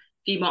to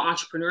female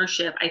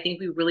entrepreneurship. I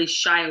think we really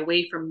shy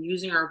away from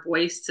using our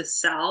voice to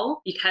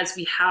sell because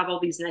we have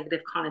all these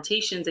negative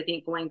connotations. I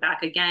think going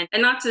back again,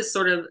 and not to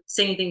sort of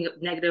say anything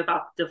negative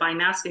about divine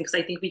masculine, because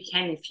I think we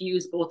can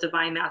infuse both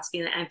divine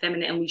masculine and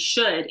feminine, and we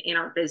should in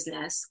our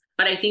business.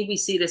 But I think we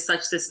see it as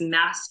such this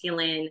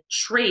masculine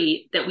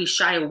trait that we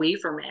shy away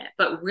from it.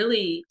 But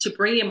really, to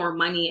bring in more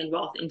money and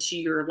wealth into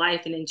your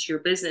life and into your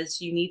business,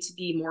 you need to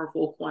be more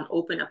vocal and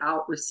open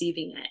about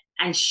receiving it.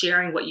 and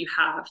sharing what you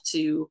have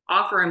to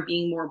offer and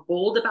being more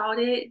bold about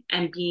it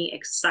and being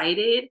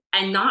excited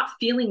and not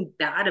feeling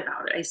bad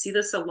about it. I see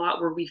this a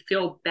lot where we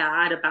feel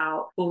bad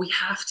about, well, we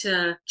have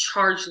to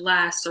charge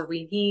less or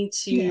we need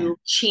Yeah. to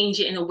change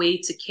it in a way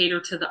to cater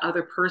to the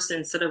other person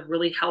instead of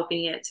really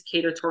helping it to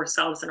cater to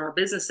ourselves and our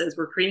businesses.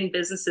 We're creating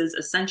businesses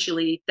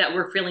essentially that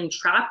we're feeling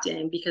trapped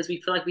in because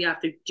we feel like we have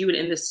to do it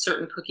in this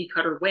certain cookie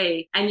cutter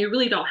way. And you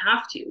really don't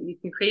have to. You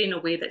can create in a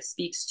way that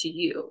speaks to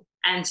you.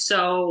 And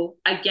so,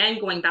 again,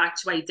 going back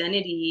to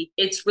identity,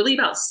 it's really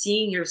about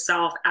seeing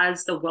yourself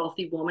as the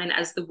wealthy woman,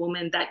 as the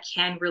woman that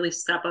can really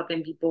step up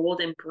and be bold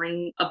and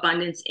bring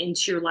abundance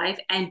into your life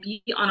and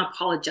be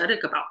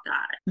unapologetic about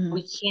that. Mm.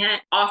 We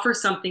can't offer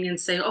something and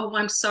say, oh,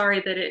 I'm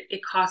sorry that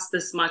it costs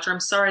this much, or I'm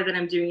sorry that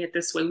I'm doing it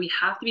this way. We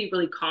have to be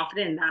really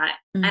confident in that.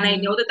 And I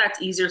know Mm-hmm. that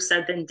that's easier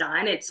said than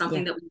done. It's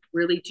something Yeah. that we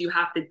really do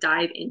have to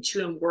dive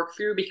into and work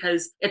through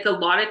because it's a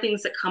lot of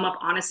things that come up.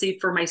 Honestly,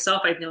 for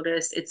myself, I've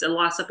noticed it's a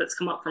lot of stuff that's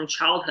come up from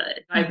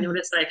childhood. I've Mm-hmm.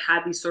 noticed that I've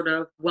had these sort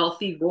of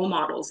wealthy role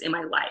models in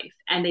my life,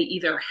 and they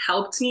either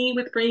helped me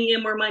with bringing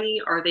in more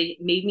money or they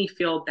made me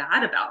feel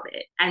bad about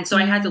it. And so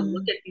I had to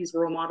look Mm. at these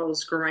role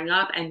models growing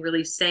up and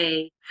really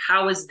say,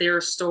 how is their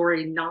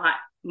story not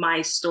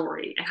my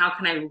story and how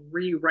can I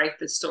rewrite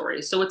the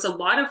story? So it's a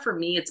lot of, for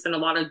me, it's been a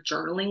lot of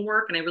journaling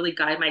work. And I really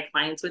guide my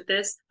clients with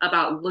this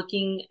about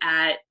looking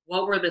at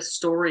what were the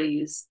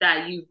stories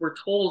that you were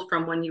told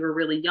from when you were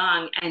really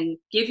young and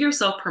give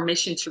yourself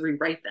permission to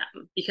rewrite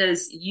them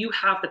because you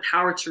have the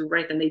power to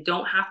rewrite them. They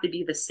don't have to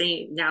be the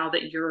same now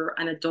that you're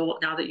an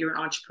adult, now that you're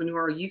an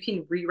entrepreneur. You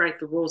can rewrite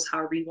the rules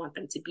however you want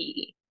them to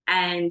be.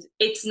 And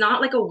it's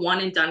not like a one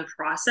and done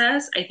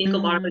process. I think a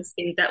lot of Mm-hmm. us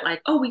think that,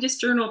 like, oh, we just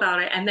journal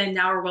about it and then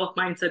now our wealth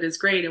mindset is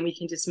great and we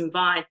can just move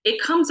on. It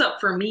comes up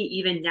for me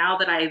even now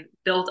that I've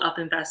built up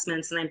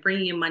investments and I'm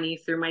bringing in money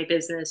through my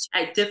business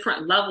at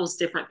different levels,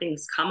 different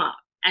things come up.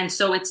 And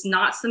so it's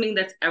not something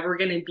that's ever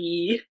going to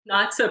be,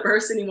 not to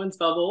burst anyone's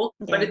bubble,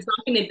 but Yeah. it's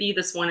not going to be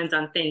this one and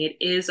done thing. It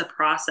is a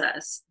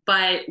process.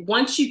 But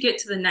once you get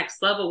to the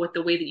next level with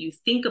the way that you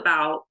think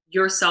about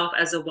yourself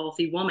as a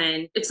wealthy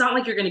woman, it's not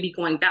like you're going to be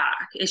going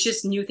back. It's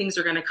just new things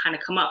are going to kind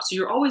of come up. So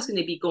you're always going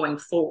to be going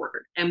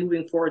forward and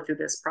moving forward through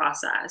this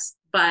process.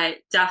 But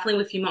definitely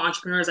with female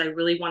entrepreneurs, I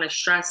really want to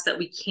stress that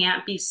we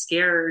can't be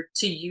scared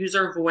to use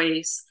our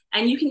voice.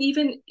 And you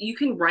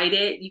can write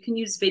it, you can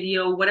use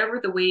video,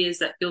 whatever the way is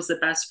that feels the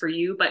best for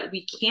you, but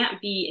we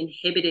can't be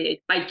inhibited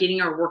by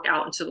getting our work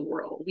out into the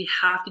world. We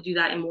have to do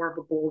that in more of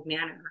a bold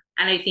manner.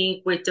 And I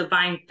think with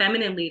divine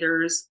feminine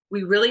leaders,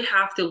 we really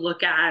have to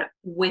look at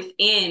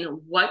within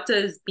what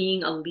does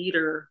being a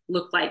leader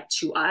look like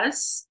to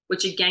us,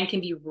 which again can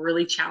be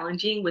really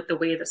challenging with the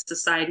way that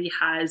society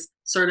has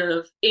sort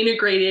of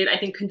integrated, I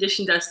think,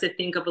 conditioned us to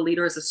think of a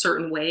leader as a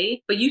certain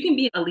way. But you can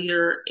be a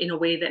leader in a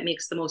way that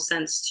makes the most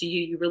sense to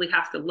you. You really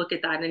have to look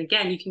at that. And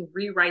again, you can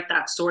rewrite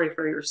that story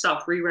for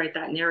yourself, rewrite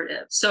that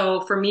narrative.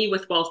 So for me,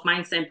 with wealth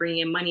mindset and bringing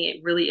in money,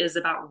 it really is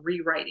about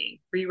rewriting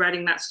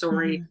that story,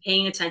 Mm-hmm.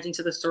 paying attention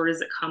to the stories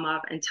that come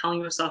up and telling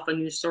yourself a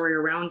new story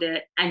around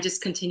it and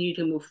just continue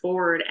to move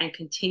forward and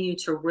continue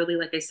to really,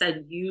 like I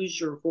said, use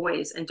your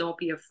voice and don't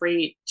be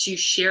afraid to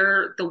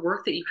share the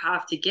work that you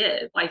have to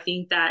give. I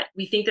think that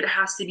we think that it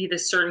has to be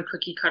this certain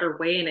cookie cutter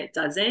way and it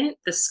doesn't.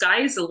 The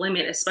sky is the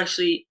limit,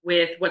 especially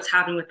with what's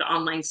happening with the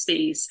online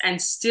space. And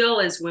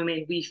still as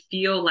women, we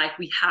feel like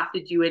we have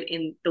to do it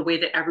in the way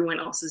that everyone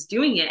else is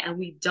doing it. And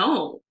we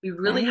don't. We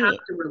really have Right.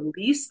 to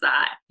release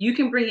that. You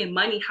can bring in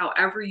money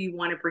however you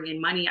want to bring in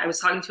money. I was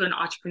talking to an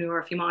entrepreneur,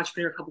 a female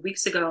entrepreneur a couple of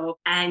weeks ago,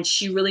 and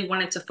she really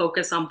wanted to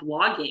focus on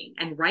blogging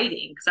and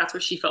writing because that's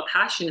what she felt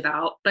passionate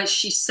about. But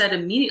she said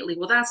immediately,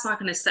 well, that's not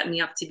going to set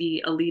me up to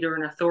be a leader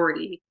and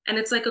authority. And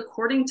it's like,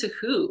 according to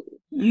who?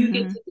 You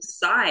get Mm-hmm. to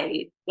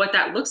decide what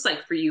that looks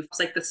like for you. It's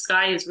like the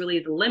sky is really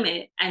the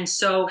limit. And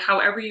so,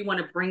 however you want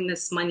to bring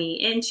this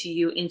money into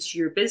you, into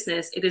your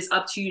business, it is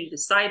up to you to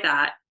decide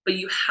that. But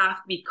you have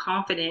to be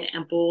confident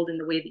and bold in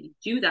the way that you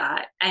do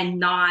that and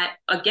not,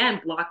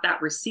 again, block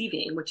that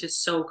receiving, which is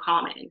so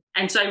common.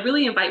 And so I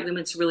really invite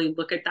women to really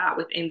look at that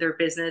within their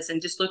business and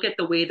just look at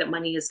the way that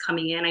money is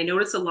coming in. I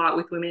notice a lot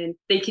with women,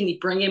 they can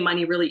bring in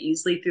money really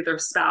easily through their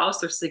spouse,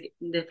 their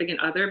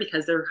significant other,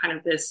 because they're kind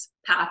of this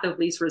path of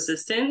least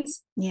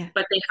resistance. Yeah.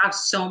 But they have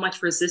so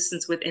much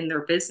resistance within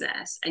their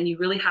business. And you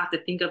really have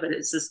to think of it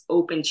as this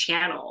open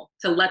channel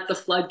to let the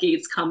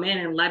floodgates come in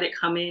and let it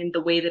come in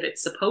the way that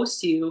it's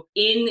supposed to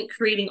in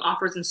creating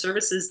offers and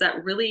services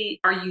that really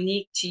are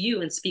unique to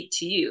you and speak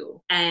to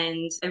you.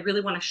 And I really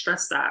want to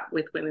stress that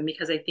with women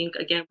because I think,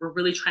 again, we're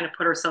really trying to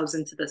put ourselves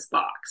into this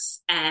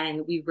box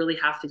and we really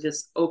have to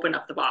just open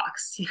up the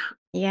box.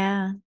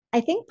 Yeah.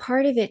 I think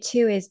part of it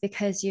too is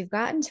because you've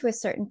gotten to a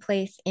certain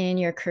place in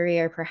your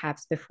career,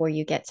 perhaps before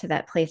you get to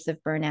that place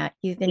of burnout.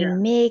 You've Yeah.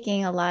 been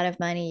making a lot of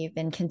money, you've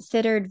been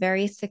considered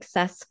very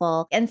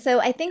successful. And so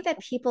I think that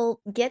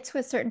people get to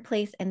a certain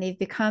place and they've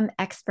become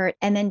expert,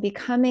 and then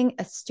becoming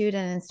a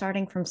student and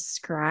starting from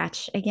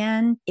scratch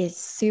again is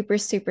super,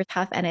 super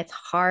tough. And it's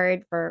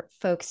hard for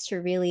folks to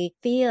really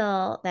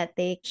feel that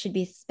they should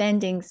be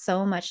spending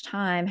so much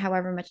time,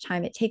 however much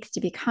time it takes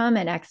to become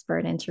an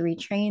expert and to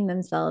retrain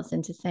themselves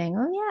into saying,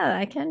 oh, yeah,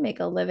 I can make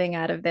a living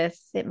out of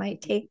this. It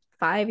might take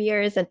 5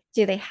 years. And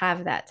do they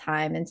have that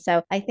time? And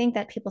so I think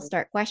that people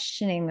start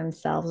questioning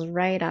themselves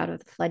right out of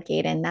the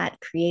floodgate, and that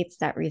creates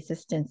that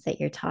resistance that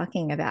you're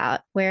talking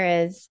about.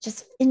 Whereas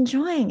just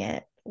enjoying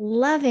it,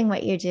 loving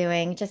what you're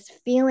doing, just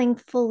feeling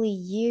fully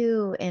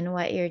you in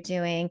what you're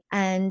doing,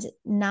 and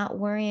not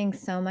worrying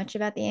so much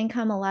about the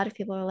income. A lot of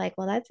people are like,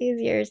 well, that's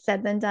easier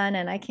said than done,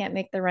 and I can't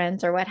make the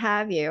rent or what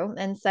have you.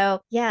 And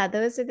so, yeah,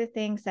 those are the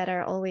things that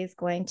are always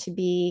going to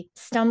be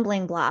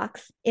stumbling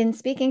blocks. In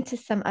speaking to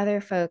some other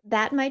folks,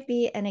 that might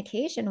be an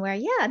occasion where,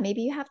 yeah,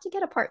 maybe you have to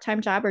get a part time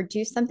job or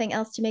do something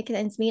else to make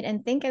ends meet,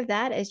 and think of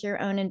that as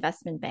your own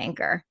investment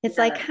banker. It's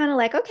like Yeah. kind of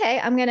like, okay,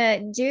 I'm going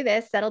to do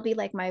this. That'll be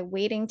like my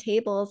waiting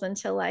tables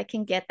until I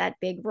can get that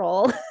big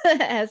role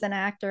as an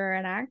actor or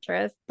an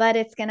actress. But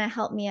it's going to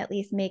help me at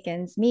least make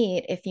ends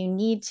meet if you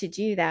need to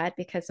do that,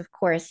 because of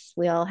course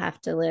we all have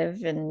to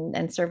live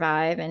and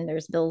survive, and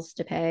there's bills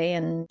to pay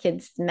and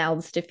kids'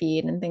 mouths to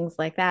feed and things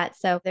like that.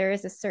 So there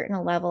is a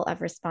certain level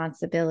of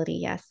responsibility,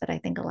 yes, that I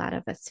think a lot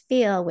of us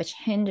feel, which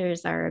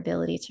hinders our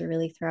ability to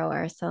really throw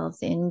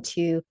ourselves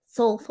into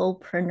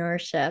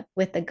soulfulpreneurship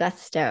with the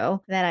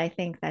gusto that I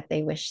think that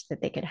they wish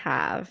that they could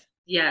have.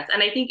 Yes.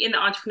 And I think in the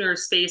entrepreneur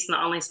space, in the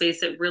online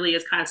space, it really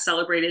is kind of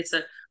celebrated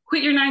to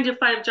quit your 9 to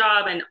 5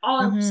 job and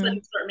all of a sudden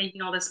Mm-hmm. start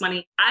making all this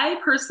money. I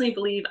personally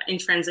believe in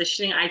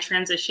transitioning. I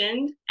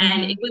transitioned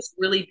and Mm-hmm. it was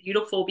really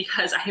beautiful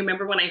because I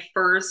remember when I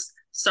first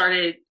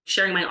started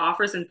sharing my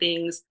offers and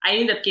things, I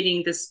ended up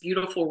getting this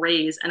beautiful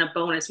raise and a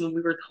bonus when we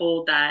were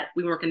told that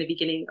we weren't going to be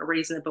getting a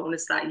raise and a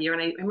bonus that year.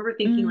 And I remember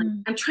thinking, like,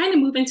 Mm-hmm. I'm trying to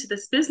move into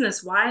this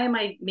business. Why am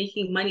I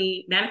making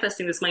money,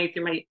 manifesting this money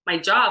through my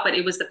job? But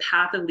it was the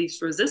path of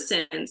least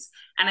resistance.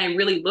 And I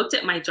really looked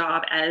at my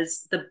job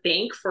as the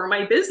bank for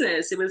my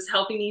business. It was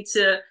helping me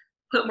to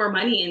put more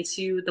money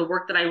into the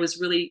work that I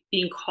was really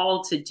being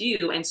called to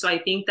do. And so I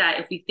think that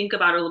if we think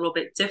about it a little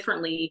bit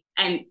differently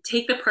and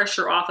take the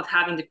pressure off of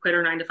having to quit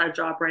our 9 to 5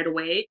 job right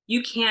away,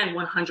 you can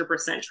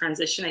 100%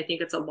 transition. I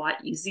think it's a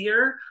lot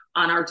easier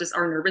on our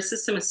nervous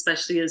system,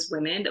 especially as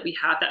women, that we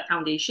have that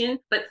foundation.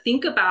 But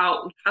think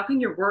about, how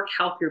can your work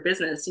help your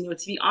business? You know,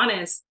 to be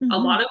honest, a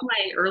Mm-hmm. lot of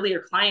my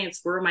earlier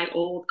clients were my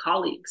old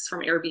colleagues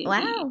from Airbnb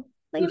Wow,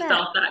 look who at that.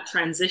 felt that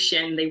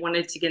transition. They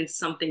wanted to get into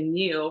something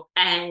new,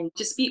 and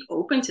just be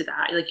open to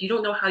that. Like, you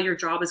don't know how your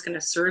job is going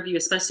to serve you,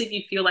 especially if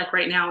you feel like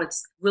right now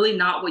it's really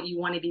not what you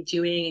want to be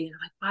doing. And you're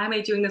like, why am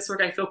I doing this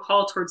work? I feel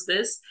called towards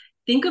this.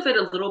 Think of it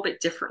a little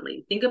bit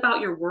differently. Think about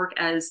your work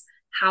as,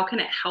 how can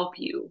it help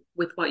you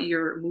with what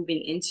you're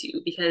moving into?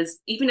 Because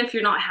even if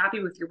you're not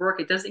happy with your work,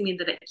 it doesn't mean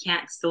that it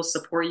can't still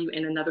support you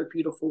in another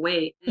beautiful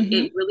way. Mm-hmm.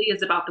 It really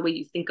is about the way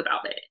you think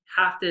about it.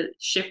 You have to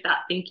shift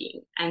that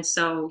thinking. And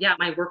so, yeah,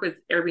 my work with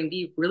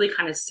Airbnb really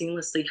kind of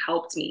seamlessly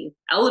helped me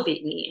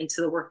elevate me into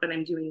the work that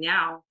I'm doing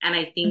now. And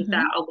I think that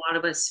Mm-hmm. a lot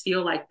of us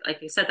feel like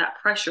I said, that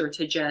pressure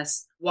to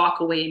just walk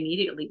away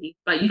immediately,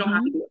 but you don't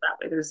have to Mm-hmm. do it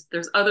that way.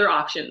 There's other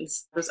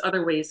options. There's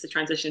other ways to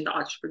transition to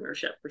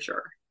entrepreneurship for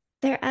sure.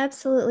 There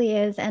absolutely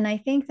is. And I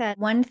think that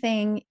one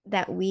thing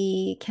that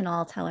we can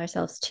all tell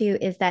ourselves too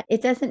is that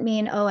it doesn't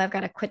mean, oh, I've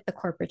got to quit the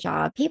corporate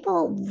job.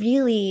 People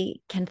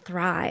really can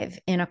thrive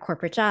in a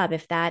corporate job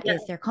if that Yeah.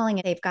 is their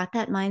calling. They've got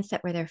that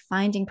mindset where they're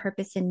finding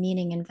purpose and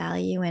meaning and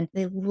value, and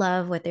they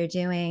love what they're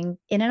doing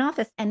in an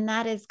office. And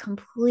that is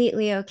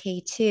completely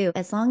okay too,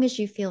 as long as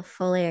you feel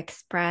fully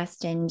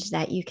expressed and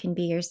that you can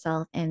be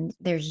yourself and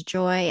there's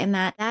joy in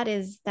that.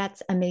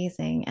 That's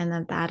amazing.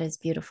 And that is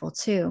beautiful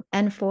too.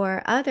 And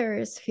for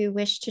others who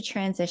wish to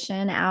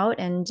transition out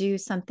and do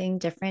something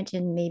different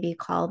and maybe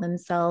call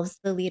themselves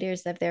the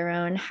leaders of their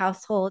own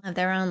household, of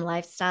their own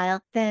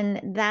lifestyle,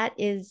 then that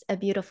is a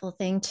beautiful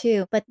thing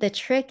too. But the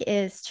trick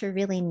is to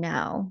really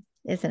know,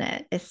 isn't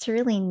it? Is to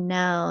really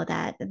know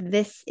that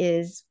this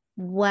is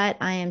what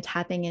I am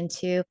tapping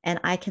into, and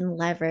I can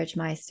leverage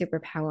my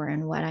superpower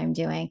in what I'm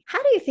doing.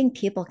 How do you think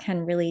people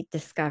can really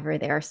discover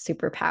their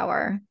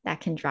superpower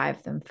that can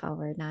drive them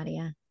forward,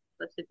 Nadia?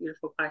 That's a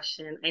beautiful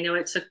question. I know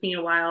it took me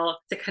a while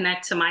to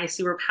connect to my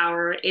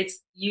superpower. It's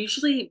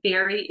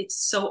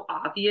so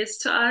obvious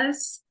to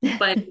us,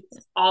 but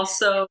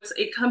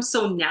it comes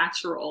so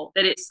natural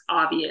that it's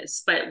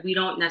obvious, but we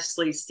don't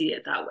necessarily see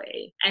it that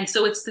way. And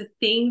so it's the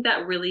thing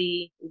that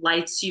really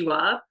lights you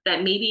up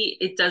that maybe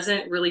it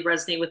doesn't really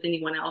resonate with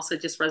anyone else.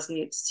 It just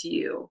resonates to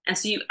you. And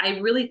so I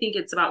really think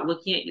it's about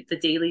looking at the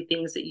daily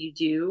things that you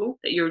do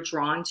that you're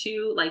drawn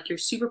to. Like, your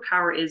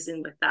superpower is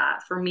in with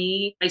that. For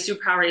me, my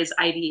superpower is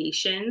ideation.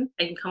 ideation.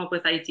 I can come up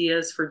with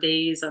ideas for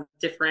days of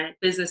different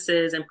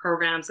businesses and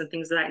programs and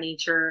things of that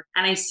nature.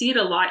 And I see it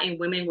a lot in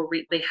women where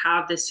they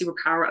have this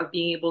superpower of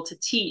being able to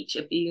teach,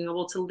 of being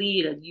able to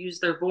lead, and use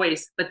their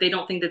voice, but they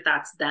don't think that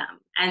that's them.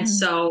 And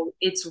so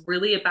it's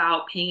really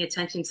about paying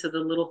attention to the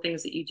little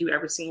things that you do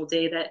every single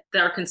day that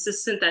are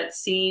consistent, that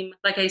seem,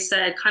 like I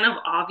said, kind of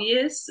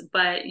obvious,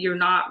 but you're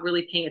not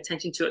really paying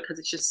attention to it because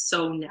it's just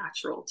so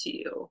natural to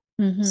you.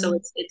 So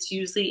it's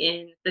usually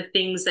in the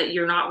things that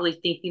you're not really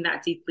thinking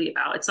that deeply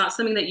about. It's not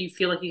something that you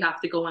feel like you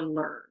have to go and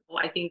learn.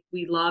 Well, I think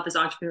we love as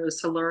entrepreneurs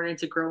to learn and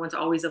to grow and to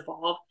always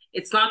evolve.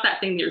 It's not that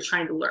thing that you're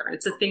trying to learn.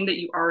 It's a thing that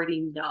you already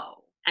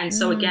know. And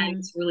so again,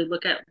 just really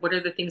look at what are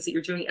the things that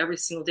you're doing every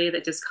single day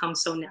that just come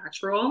so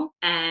natural,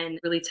 and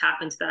really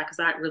tap into that, because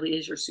that really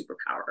is your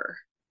superpower.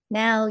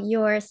 Now,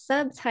 your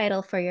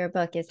subtitle for your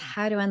book is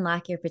How to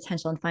Unlock Your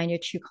Potential and Find Your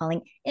True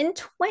Calling in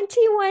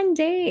 21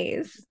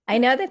 Days. I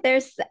know that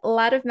there's a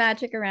lot of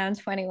magic around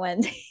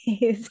 21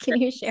 days. Can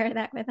you share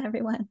that with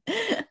everyone?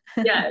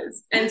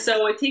 Yes. And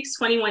so it takes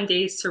 21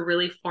 days to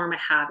really form a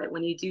habit.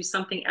 When you do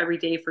something every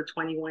day for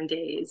 21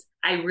 days,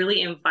 I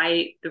really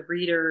invite the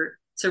reader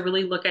to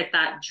really look at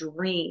that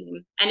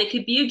dream. And it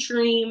could be a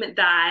dream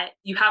that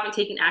you haven't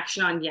taken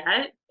action on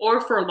yet. Or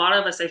for a lot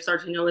of us, I've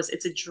started to notice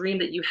it's a dream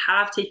that you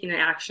have taken an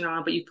action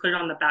on, but you put it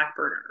on the back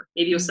burner.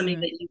 Maybe it was something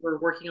that you were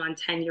working on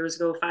 10 years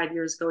ago, 5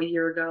 years ago, a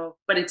year ago,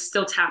 but it's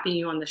still tapping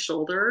you on the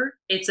shoulder.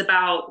 It's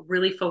about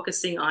really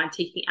focusing on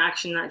taking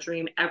action in that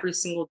dream every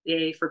single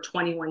day for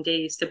 21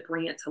 days to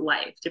bring it to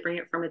life, to bring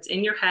it from it's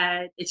in your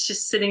head. It's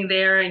just sitting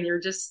there and you're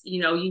just,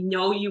 you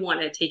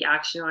want to take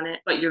action on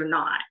it, but you're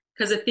not.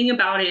 Because the thing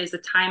about it is the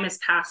time is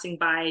passing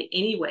by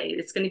anyway.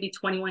 It's going to be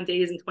 21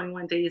 days and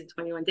 21 days and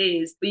 21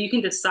 days, but you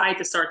can decide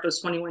to start those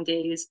 21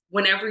 days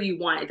whenever you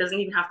want. It doesn't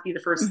even have to be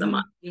the first of the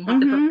month. You don't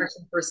have to prepare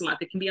the first month.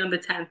 It can be on the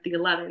 10th, the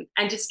 11th,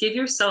 and just give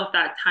yourself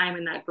that time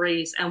and that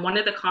grace. And one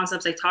of the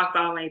concepts I talk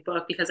about in my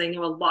book, because I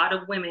know a lot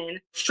of women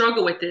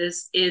struggle with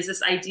this, is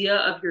this idea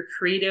of your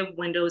creative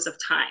windows of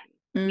time.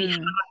 We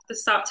have to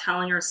stop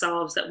telling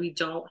ourselves that we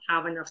don't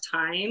have enough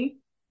time,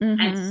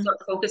 and to start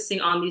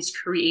focusing on these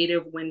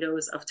creative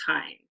windows of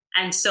time.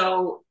 And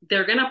so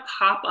they're going to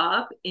pop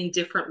up in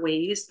different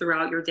ways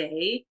throughout your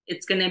day.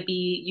 It's going to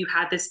be, you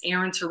had this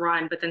errand to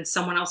run, but then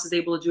someone else is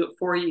able to do it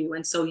for you.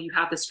 And so you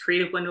have this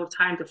creative window of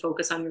time to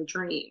focus on your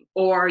dream.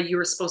 Or you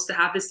were supposed to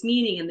have this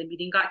meeting and the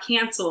meeting got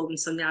canceled. And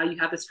so now you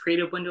have this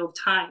creative window of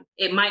time.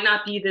 It might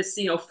not be this,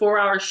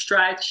 4-hour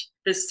stretch,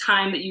 this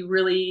time that you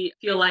really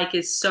feel like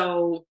is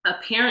so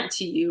apparent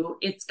to you.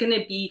 It's going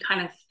to be kind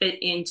of fit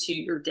into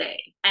your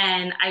day.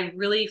 And I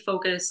really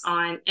focus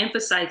on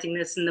emphasizing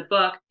this in the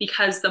book,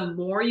 because the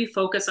more you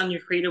focus on your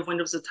creative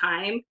windows of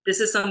time,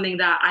 this is something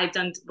that I've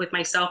done with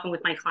myself and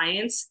with my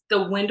clients,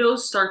 the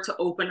windows start to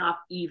open up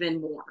even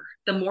more.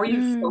 The more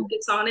you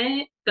focus on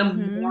it, the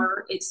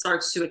more it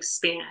starts to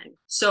expand.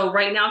 So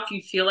right now, if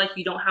you feel like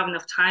you don't have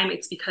enough time,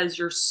 it's because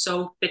you're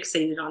so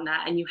fixated on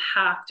that, and you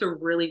have to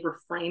really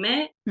reframe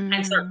it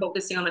and start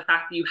focusing on the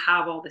fact that you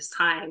have all this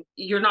time.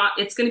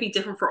 It's going to be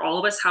different for all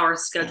of us, how our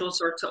schedules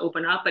start to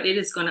open up, but it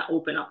is going to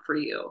open up for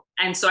you.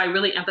 And so I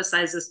really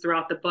emphasize this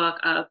throughout the book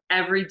of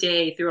every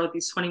day throughout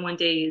these 21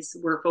 days,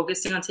 we're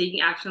focusing on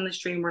taking action on the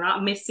stream. We're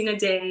not missing a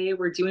day.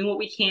 We're doing what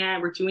we can.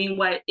 We're doing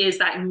what is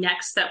that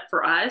next step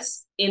for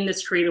us in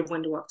this creative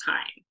window of time.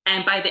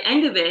 And by the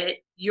end of it,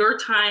 your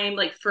time,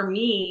 like for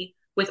me,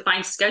 with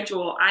my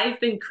schedule, I've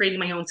been creating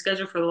my own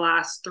schedule for the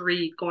last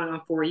 3 going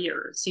on 4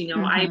 years.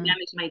 I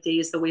manage my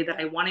days the way that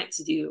I want it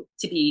to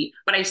be.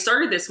 But I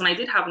started this when I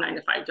did have a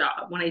 9-to-5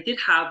 job, when I did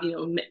have,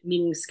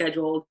 meetings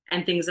scheduled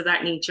and things of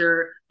that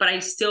nature. But I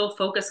still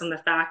focus on the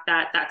fact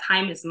that that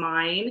time is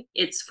mine.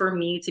 It's for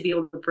me to be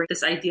able to bring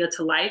this idea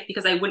to life,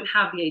 because I wouldn't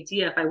have the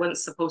idea if I wasn't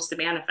supposed to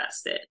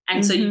manifest it.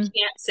 And so you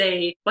can't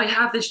say, well, I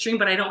have this dream,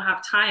 but I don't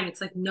have time.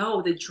 It's like,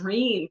 no, the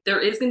dream, there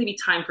is going to be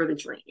time for the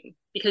dream,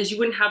 because you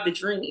wouldn't have the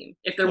dream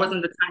if there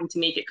wasn't the time to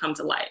make it come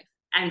to life.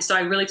 And so I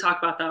really talk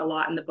about that a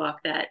lot in the book,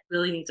 that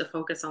really need to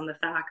focus on the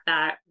fact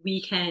that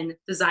we can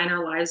design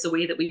our lives the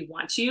way that we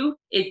want to.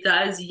 It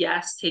does,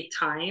 yes, take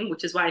time,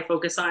 which is why I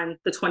focus on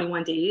the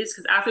 21 days,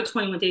 because after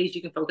 21 days,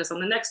 you can focus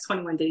on the next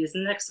 21 days,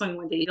 and the next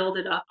 21 days, build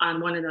it up on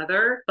one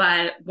another.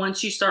 But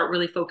once you start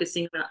really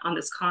focusing on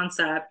this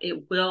concept,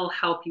 it will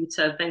help you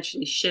to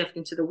eventually shift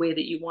into the way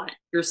that you want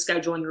your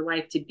schedule and your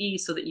life to be,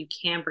 so that you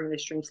can bring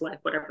this dream to life,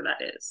 whatever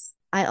that is.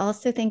 I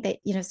also think that,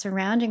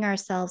 surrounding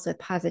ourselves with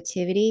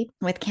positivity,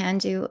 with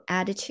can-do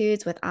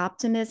attitudes, with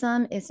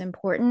optimism is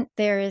important.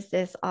 There is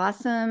this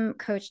awesome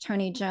coach,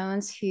 Tony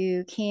Jones,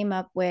 who came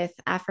up with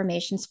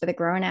affirmations for the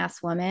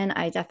grown-ass woman.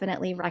 I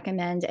definitely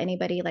recommend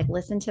anybody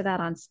listen to that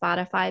on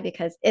Spotify,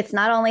 because it's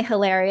not only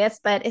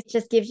hilarious, but it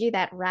just gives you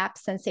that rap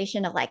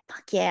sensation of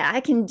fuck yeah, I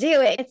can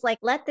do it. It's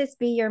let this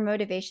be your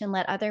motivation.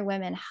 Let other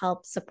women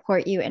help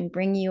support you and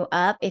bring you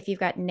up. If you've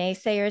got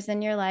naysayers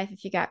in your life,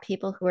 if you got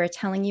people who are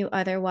telling you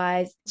otherwise,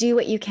 otherwise do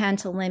what you can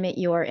to limit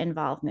your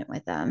involvement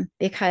with them,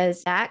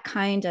 because that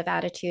kind of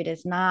attitude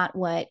is not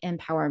what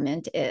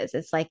empowerment is.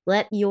 It's like,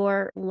 let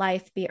your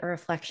life be a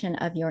reflection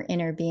of your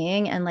inner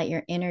being and let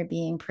your inner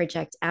being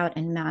project out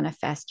and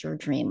manifest your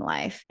dream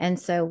life. And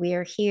so we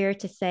are here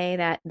to say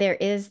that there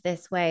is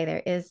this way,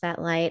 there is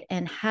that light,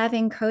 and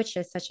having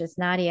coaches such as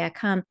Nadia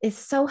come is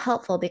so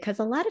helpful, because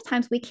a lot of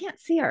times we can't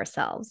see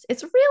ourselves.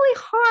 It's really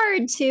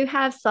hard to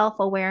have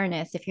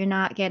self-awareness if you're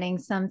not getting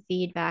some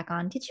feedback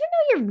on, did you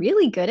know you're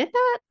really good at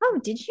that? Oh,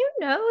 did you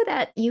know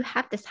that you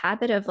have this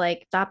habit of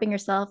like stopping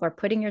yourself or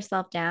putting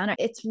yourself down?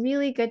 It's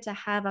really good to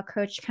have a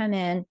coach come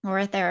in, or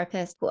a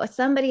therapist, or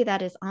somebody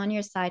that is on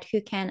your side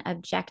who can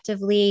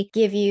objectively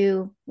give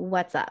you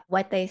what's up,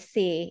 what they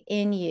see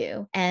in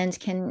you, and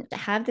can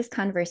have this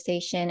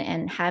conversation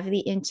and have the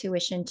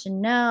intuition to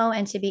know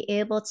and to be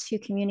able to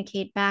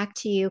communicate back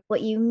to you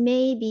what you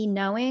may be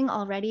knowing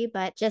already,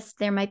 but just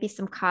there might be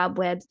some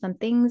cobwebs, some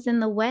things in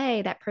the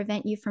way that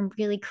prevent you from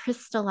really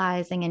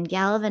crystallizing and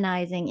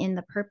galvanizing in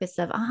the purpose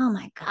of, oh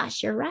my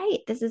gosh, you're right,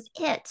 this is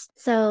it.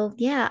 So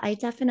yeah, I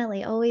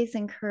definitely always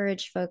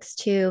encourage folks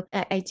to,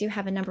 I do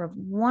have a number of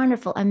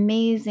wonderful,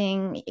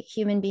 amazing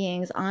human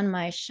beings on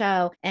my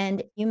show,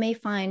 and you may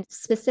find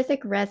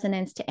specific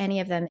resonance to any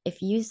of them.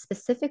 If you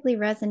specifically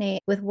resonate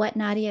with what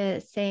Nadia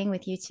is saying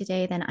with you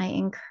today, then I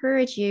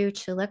encourage you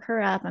to look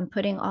her up. I'm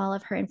putting all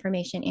of her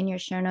information in your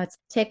show notes.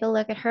 Take a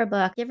look at her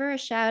book, give her a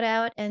shout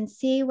out, and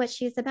see what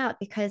she's about,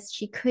 because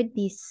she could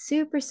be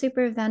super,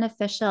 super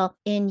beneficial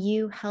in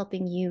you,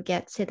 helping you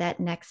get to that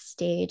next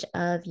stage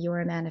of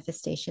your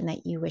manifestation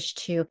that you wish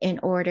to, in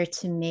order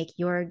to make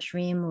your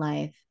dream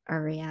life a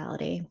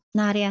reality.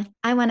 Nadia,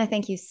 I want to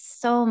thank you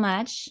so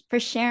much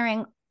for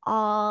sharing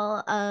all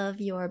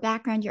of your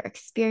background, your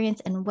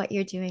experience, and what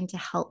you're doing to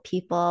help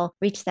people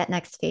reach that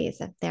next phase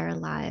of their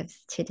lives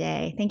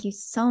today. Thank you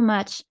so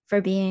much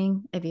for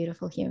being a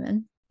beautiful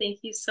human. Thank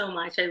you so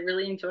much. I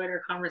really enjoyed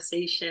our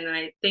conversation. And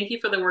I thank you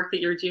for the work that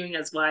you're doing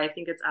as well. I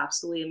think it's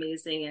absolutely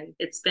amazing. And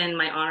it's been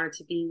my honor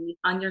to be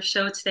on your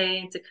show today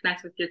and to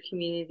connect with your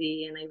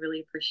community. And I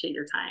really appreciate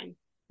your time.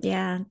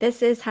 Yeah,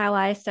 this is how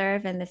I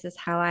serve, and this is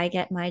how I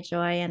get my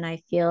joy. And I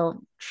feel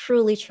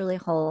truly, truly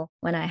whole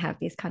when I have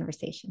these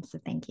conversations. So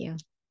thank you.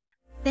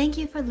 Thank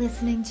you for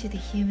listening to the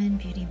Human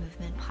Beauty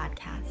Movement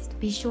podcast.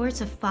 Be sure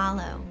to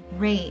follow,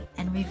 rate,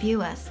 and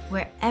review us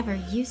wherever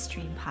you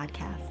stream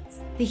podcasts.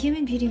 The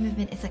Human Beauty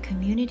Movement is a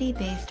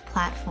community-based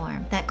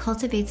platform that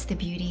cultivates the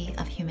beauty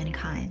of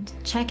humankind.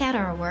 Check out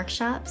our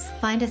workshops,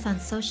 find us on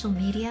social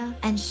media,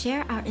 and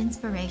share our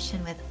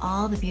inspiration with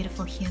all the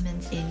beautiful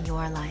humans in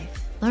your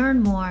life.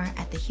 Learn more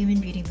at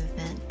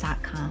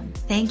thehumanbeautymovement.com.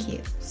 Thank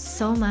you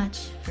so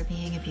much for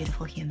being a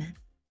beautiful human.